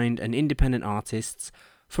unsigned and independent artists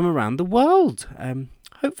from around the world.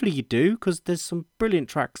 Hopefully you do, because there's some brilliant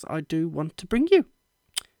tracks I do want to bring you.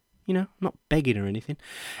 You know, I'm not begging or anything.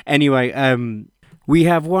 Anyway, we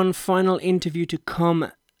have one final interview to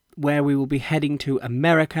come where we will be heading to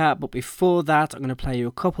America, but before that I'm going to play you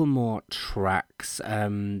a couple more tracks.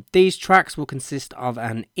 These tracks will consist of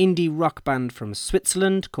an indie rock band from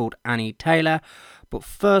Switzerland called Annie Taylor, but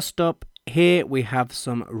first up here we have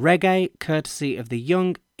some reggae courtesy of the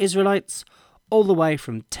Young Israelites all the way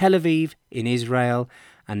from Tel Aviv in Israel,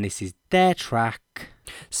 and this is their track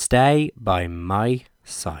Stay By My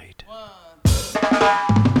Side.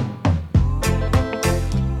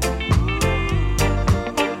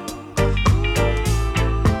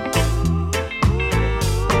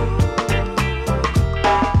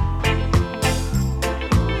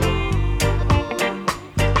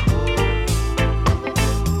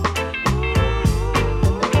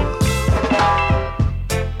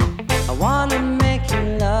 I wanna make you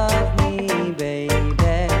love me, baby,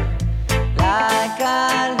 like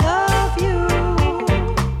I love you.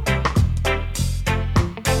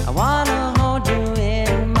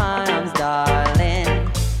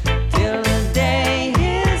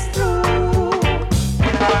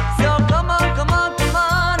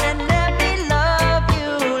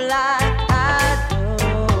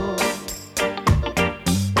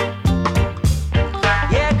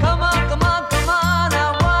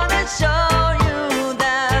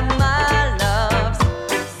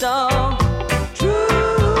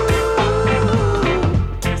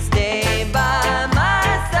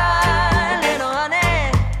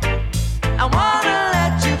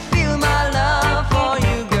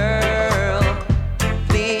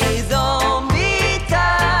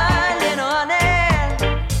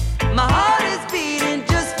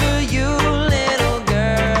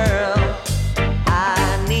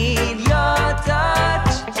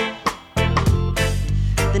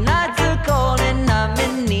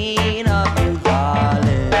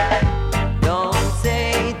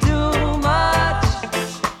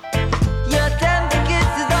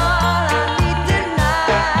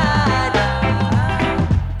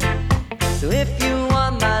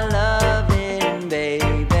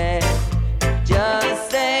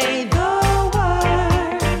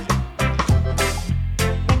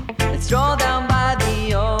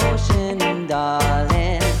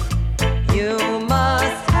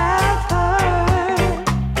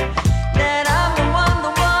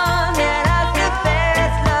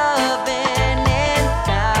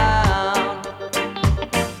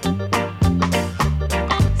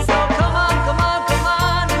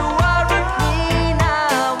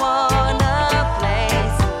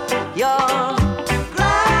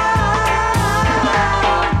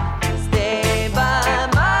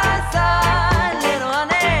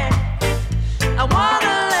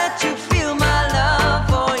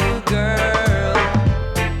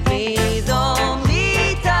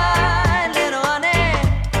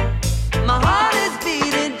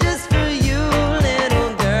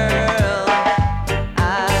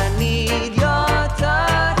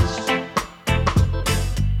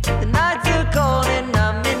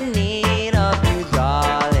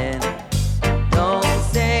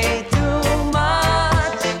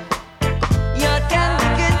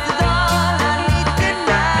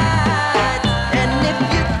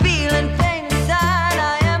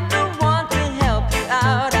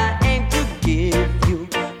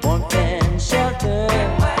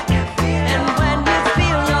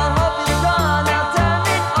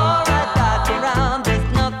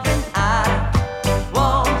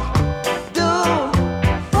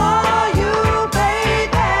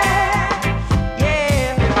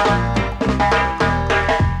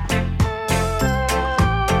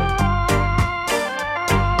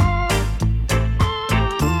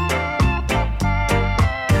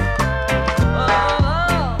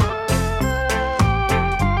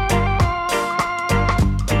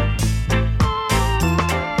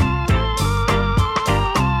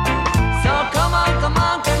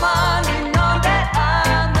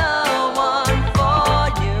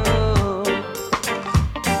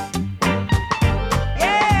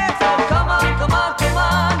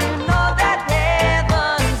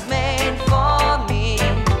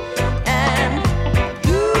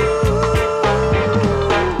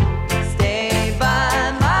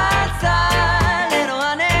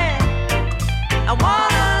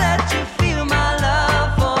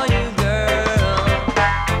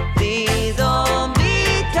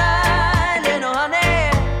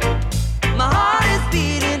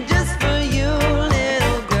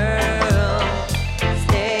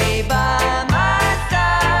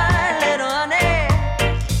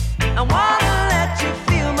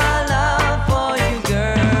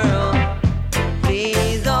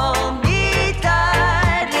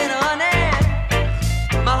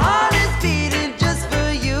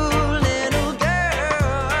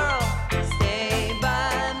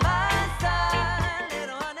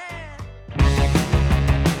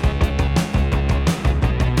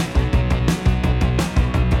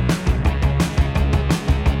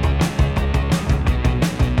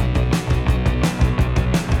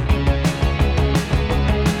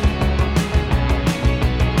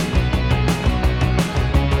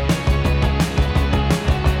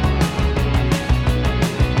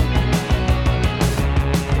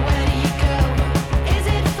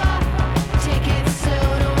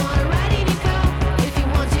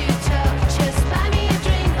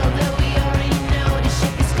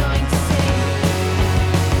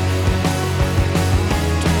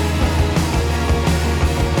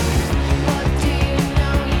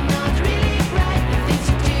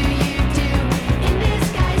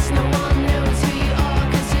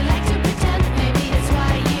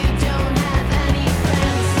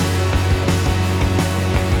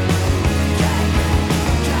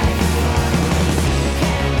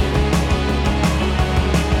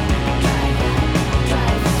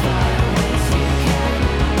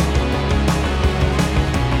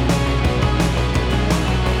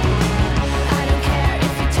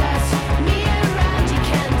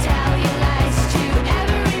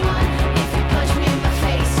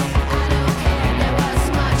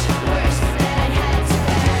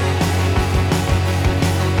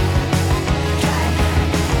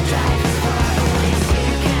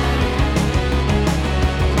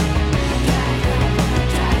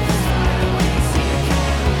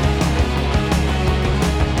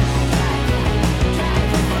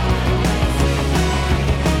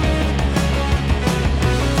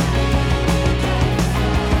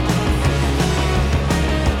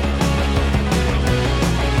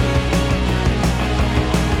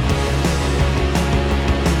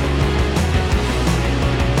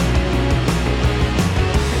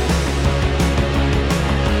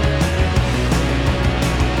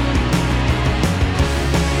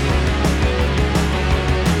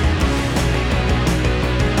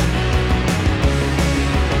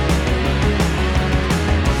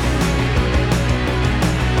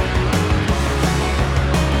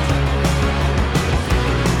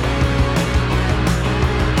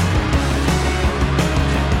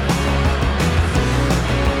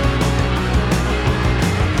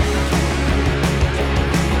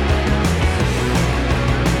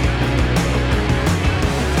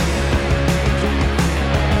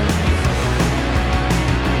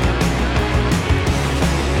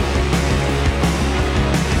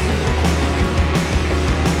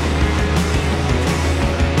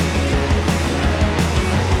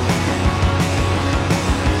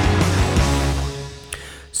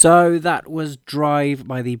 So that was Drive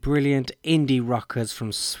by the brilliant indie rockers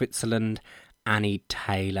from Switzerland, Annie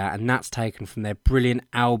Taylor, and that's taken from their brilliant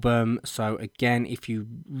album. So again, if you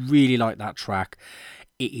really like that track,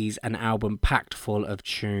 it is an album packed full of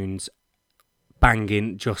tunes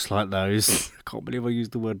banging just like those. I can't believe I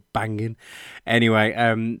used the word banging. Anyway,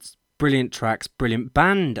 brilliant tracks, brilliant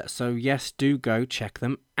band. So yes, do go check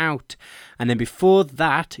them out. And then before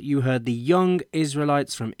that, you heard the Young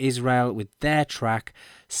Israelites from Israel with their track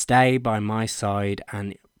Stay By My Side,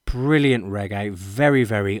 and brilliant reggae, very,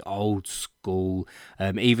 very old school.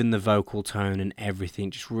 Even the vocal tone and everything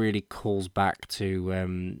just really calls back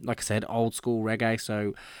to, like I said, old school reggae.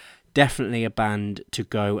 So definitely a band to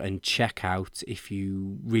go and check out if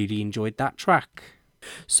you really enjoyed that track.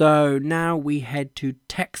 So now we head to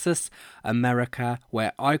Texas, America,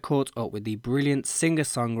 where I caught up with the brilliant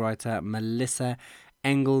singer-songwriter Melissa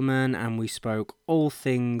Engelman, and we spoke all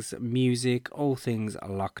things music, all things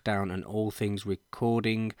lockdown, and all things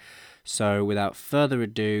recording. So without further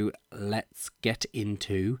ado, let's get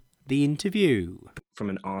into the interview. From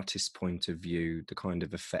an artist's point of view, the kind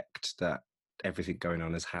of effect that everything going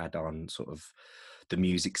on has had on sort of the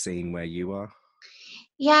music scene where you are?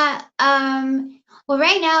 Yeah. Well,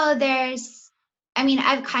 right now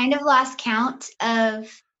I've kind of lost count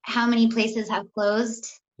of how many places have closed.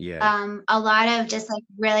 Yeah. A lot of just like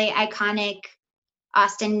really iconic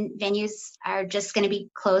Austin venues are just going to be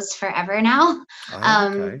closed forever now.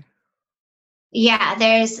 Okay. Yeah,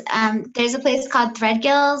 there's a place called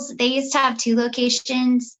Threadgills. They used to have 2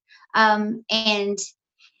 locations, and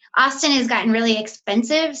Austin has gotten really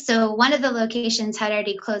expensive. So one of the locations had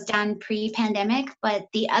already closed down pre-pandemic, but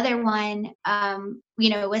the other one,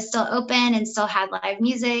 was still open and still had live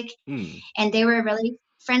music. And they were a really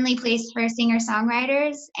friendly place for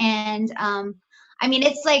singer-songwriters. And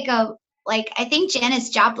it's like I think Janis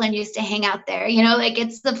Joplin used to hang out there, like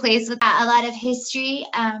it's the place with a lot of history.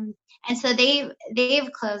 And so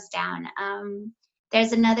they've closed down.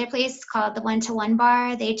 There's another place called the 1-to-1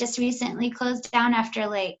 Bar. They just recently closed down after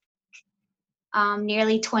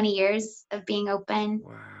nearly 20 years of being open.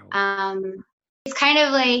 Wow. It's kind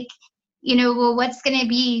of like, well, what's going to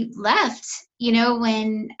be left,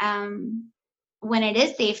 when it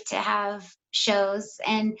is safe to have shows.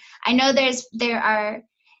 And I know there are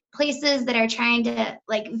places that are trying to,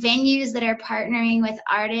 like, venues that are partnering with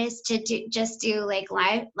artists to do like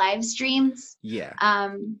live streams. Yeah.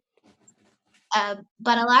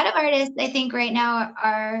 But a lot of artists, I think, right now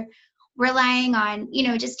are relying on,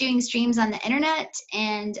 just doing streams on the internet,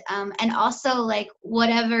 and also like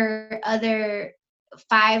whatever other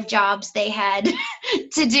 5 jobs they had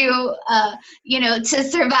to do, to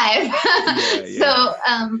survive. Yeah. So,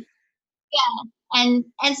 and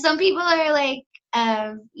some people are like,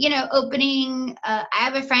 opening. I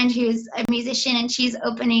have a friend who's a musician, and she's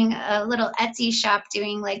opening a little Etsy shop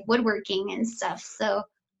doing like woodworking and stuff. So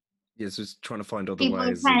yeah, so just trying to find other people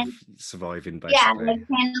ways kind of surviving, yeah,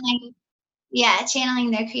 basically. like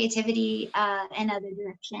channeling their creativity in other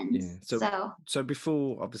directions. Yeah. So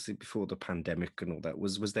before the pandemic and all that,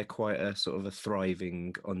 was there quite a sort of a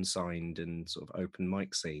thriving unsigned and sort of open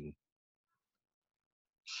mic scene?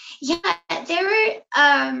 Yeah, there were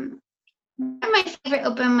one of my favorite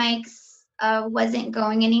open mics wasn't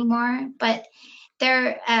going anymore, but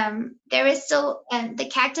there is still the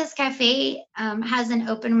Cactus Cafe has an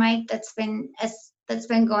open mic that's been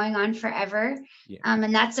going on forever. Yeah.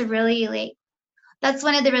 And that's that's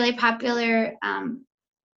one of the really popular and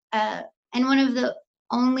one of the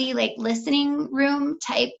only like listening room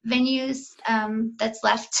type venues that's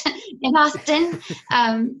left in Austin.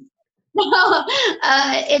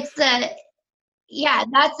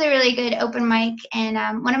 That's a really good open mic. And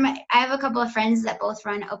I have a couple of friends that both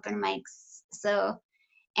run open mics. So,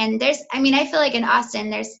 and I feel like in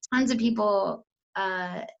Austin, there's tons of people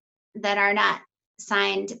that are not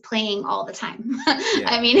signed playing all the time.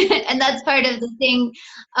 Yeah. And that's part of the thing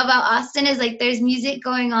about Austin is like there's music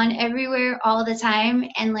going on everywhere all the time,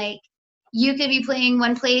 and like you could be playing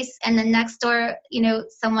one place and then next door,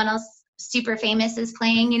 someone else super famous is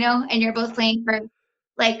playing, and you're both playing for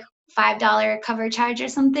like $5 cover charge or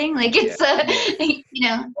something. Like it's there's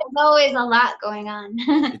always a lot going on.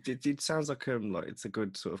 It sounds like it's a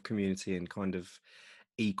good sort of community and kind of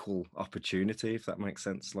equal opportunity, if that makes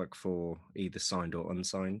sense, like for either signed or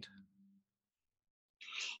unsigned.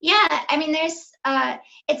 Yeah, there's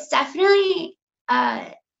it's definitely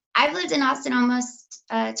I've lived in Austin almost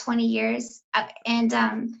 20 years, and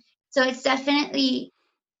so it's definitely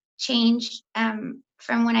changed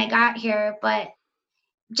from when I got here, but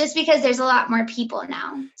just because there's a lot more people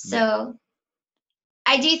now. So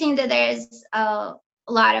I do think that there's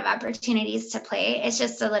a lot of opportunities to play. It's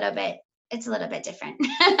just it's a little bit different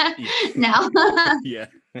now. Yeah.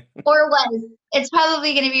 Or was. It's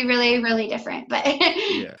probably going to be really, really different. But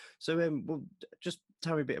Yeah. So well, just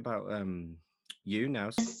tell me a bit about you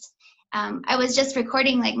now. I was just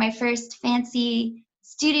recording like my first fancy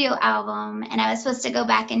studio album, and I was supposed to go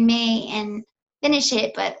back in May and finish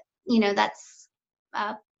it, but that's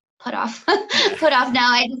put off put off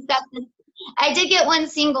now. I did get one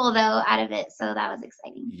single though out of it, so that was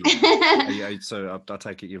exciting. Yeah. So I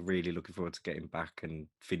take it you're really looking forward to getting back and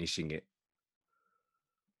finishing it.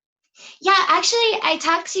 Yeah, actually, I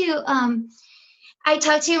talked to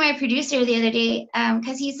my producer the other day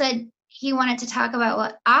because he said he wanted to talk about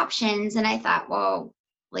what options, and I thought, well,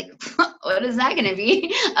 like, what is that going to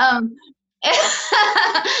be?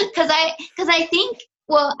 Because I think,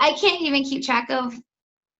 well, I can't even keep track of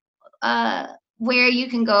where you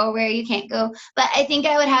can go, where you can't go. But I think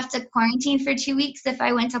I would have to quarantine for 2 weeks if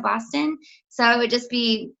I went to Boston. So I would just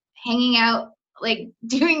be hanging out, like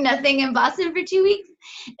doing nothing in Boston for 2 weeks.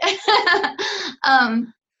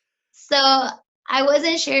 So I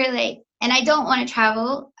wasn't sure, like, and I don't want to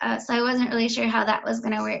travel, so I wasn't really sure how that was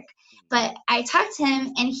going to work. But I talked to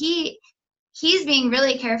him, and he's being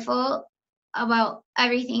really careful about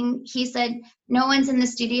everything. He said no one's in the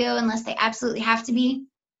studio unless they absolutely have to be.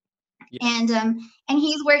 Yeah. And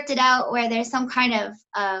he's worked it out where there's some kind of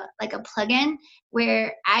like a plugin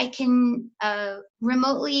where I can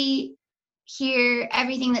remotely hear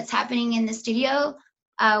everything that's happening in the studio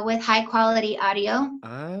with high quality audio.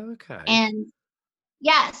 Okay. And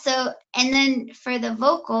yeah, so, and then for the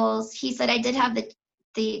vocals, he said I did have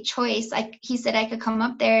the choice. Like, he said I could come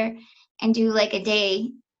up there and do like a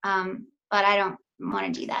day, but I don't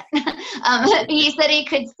want to do that. He said he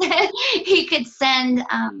could send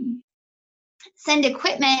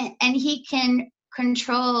equipment, and he can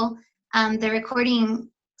control the recording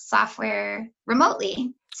software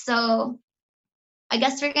remotely. So I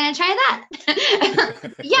guess we're gonna try that.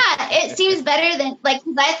 Yeah, it seems better than, like,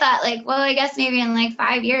 'cause I thought, like, well, I guess maybe in like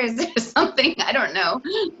 5 years or something, I don't know,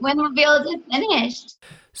 when we'll be able to finish.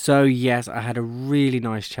 So yes, I had a really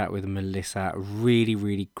nice chat with Melissa, a really,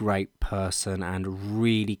 really great person, and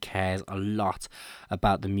really cares a lot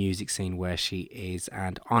about the music scene where she is.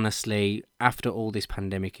 And honestly, after all this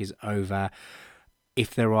pandemic is over,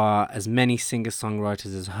 if there are as many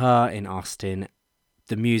singer-songwriters as her in Austin,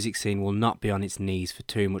 the music scene will not be on its knees for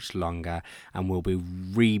too much longer and will be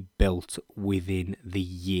rebuilt within the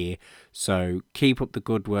year. So keep up the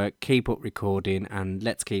good work, keep up recording, and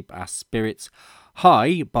let's keep our spirits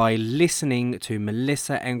high by listening to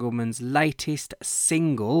Melissa Engelman's latest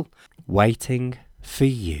single, Waiting for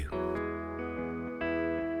You.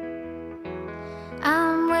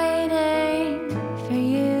 I'm waiting for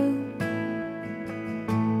you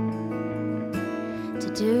to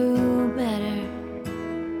do better.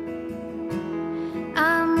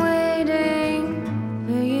 I'm waiting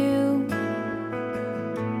for you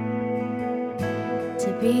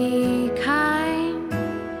to be kind.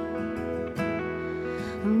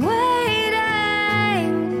 I'm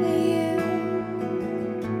waiting for you.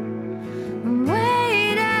 I'm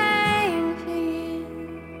waiting for you.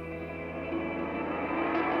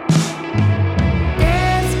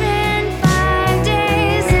 It's been 5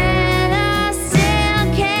 days and I still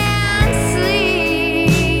can't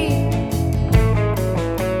sleep.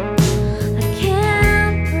 I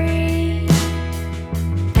can't breathe.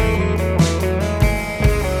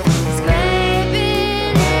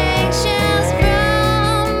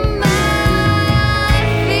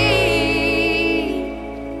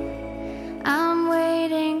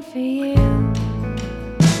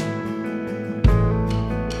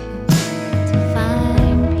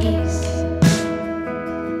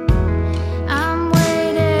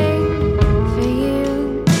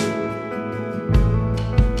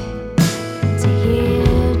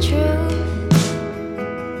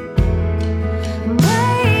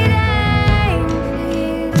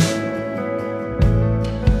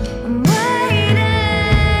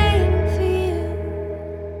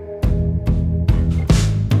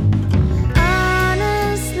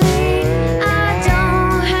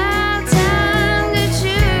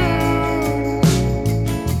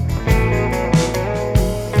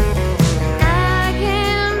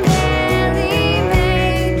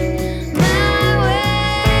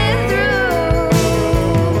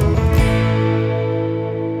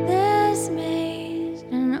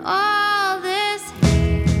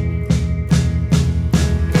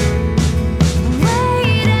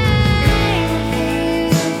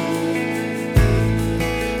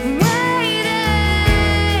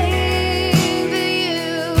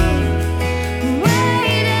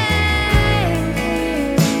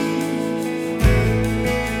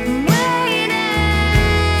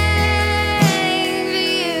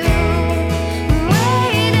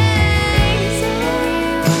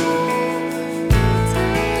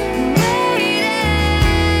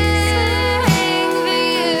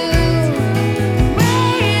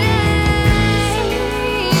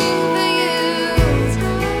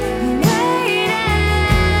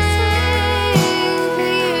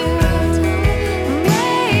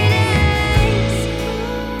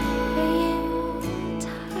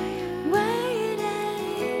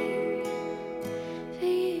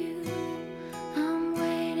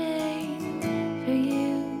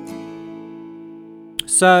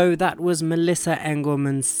 So that was Melissa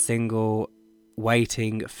Engelman's single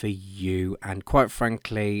Waiting for You, and quite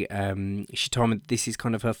frankly, she told me this is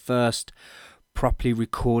kind of her first properly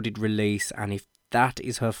recorded release, and if that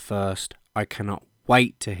is her first, I cannot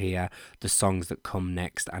wait to hear the songs that come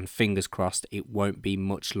next, and fingers crossed it won't be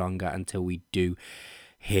much longer until we do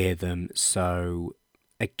hear them. So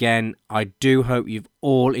again, I do hope you've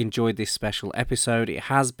all enjoyed this special episode. It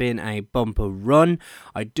has been a bumper run.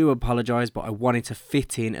 I do apologise, but I wanted to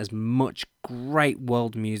fit in as much great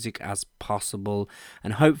world music as possible.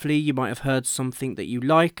 And hopefully you might have heard something that you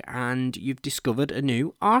like and you've discovered a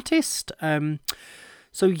new artist.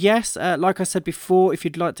 So yes, like I said before, if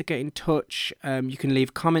you'd like to get in touch, you can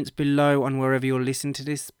leave comments below on wherever you're listening to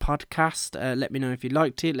this podcast. Let me know if you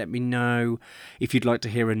liked it. Let me know if you'd like to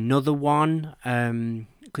hear another one,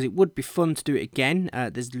 because it would be fun to do it again.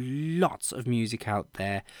 There's lots of music out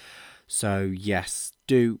there. So yes,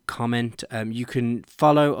 do comment. You can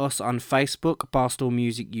follow us on Facebook, Barstool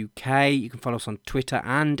Music UK. You can follow us on Twitter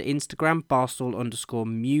and Instagram,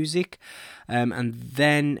 Barstool_music. And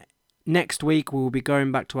then next week, we will be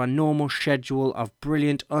going back to our normal schedule of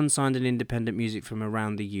brilliant, unsigned and independent music from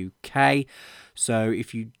around the UK. So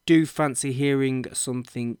if you do fancy hearing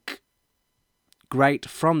something great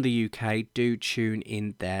from the UK, do tune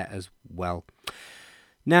in there as well.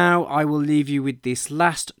 Now, I will leave you with this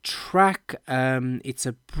last track. It's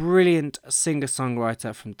a brilliant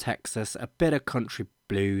singer-songwriter from Texas, a bit of country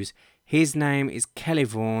blues. His name is Kelly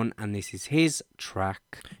Vaughan, and this is his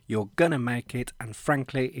track, You're Gonna Make It. And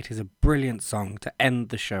frankly, it is a brilliant song to end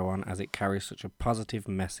the show on, as it carries such a positive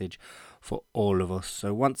message for all of us.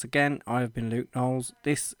 So once again, I have been Luke Knowles.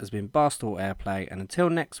 This has been Barstool Airplay, and until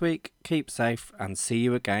next week, keep safe and see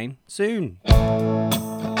you again soon.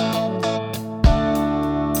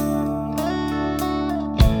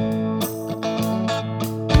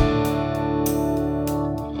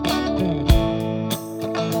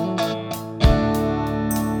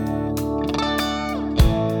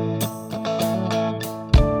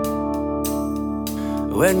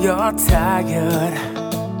 When you're tired,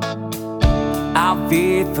 I'll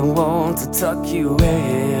be the one to tuck you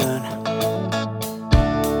in.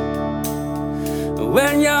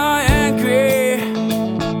 When you're angry,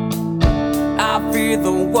 I'll be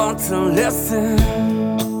the one to listen.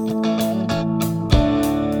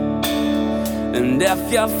 And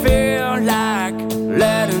if you feel like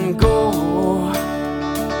letting go,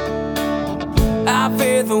 I'll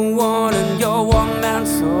be the one in your one-man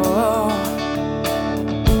show.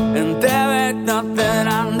 And there ain't nothing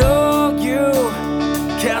I know you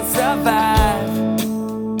can't survive.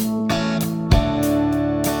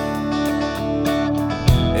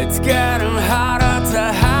 It's getting harder to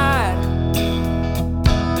hide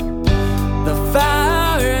the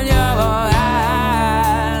fire in your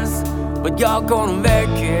eyes, but you're gonna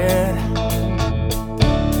make it.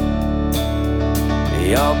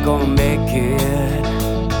 You're gonna make it.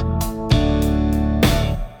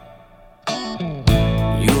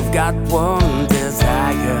 Got one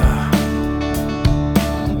desire,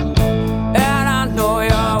 and I know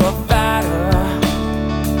you're a fighter.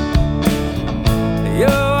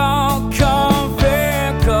 You won't come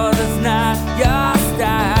fair, 'cause it's not your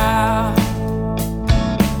style.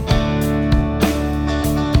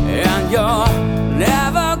 And you're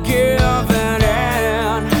never giving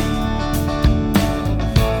in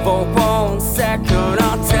for 1 second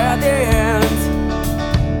until the end.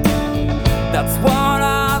 That's what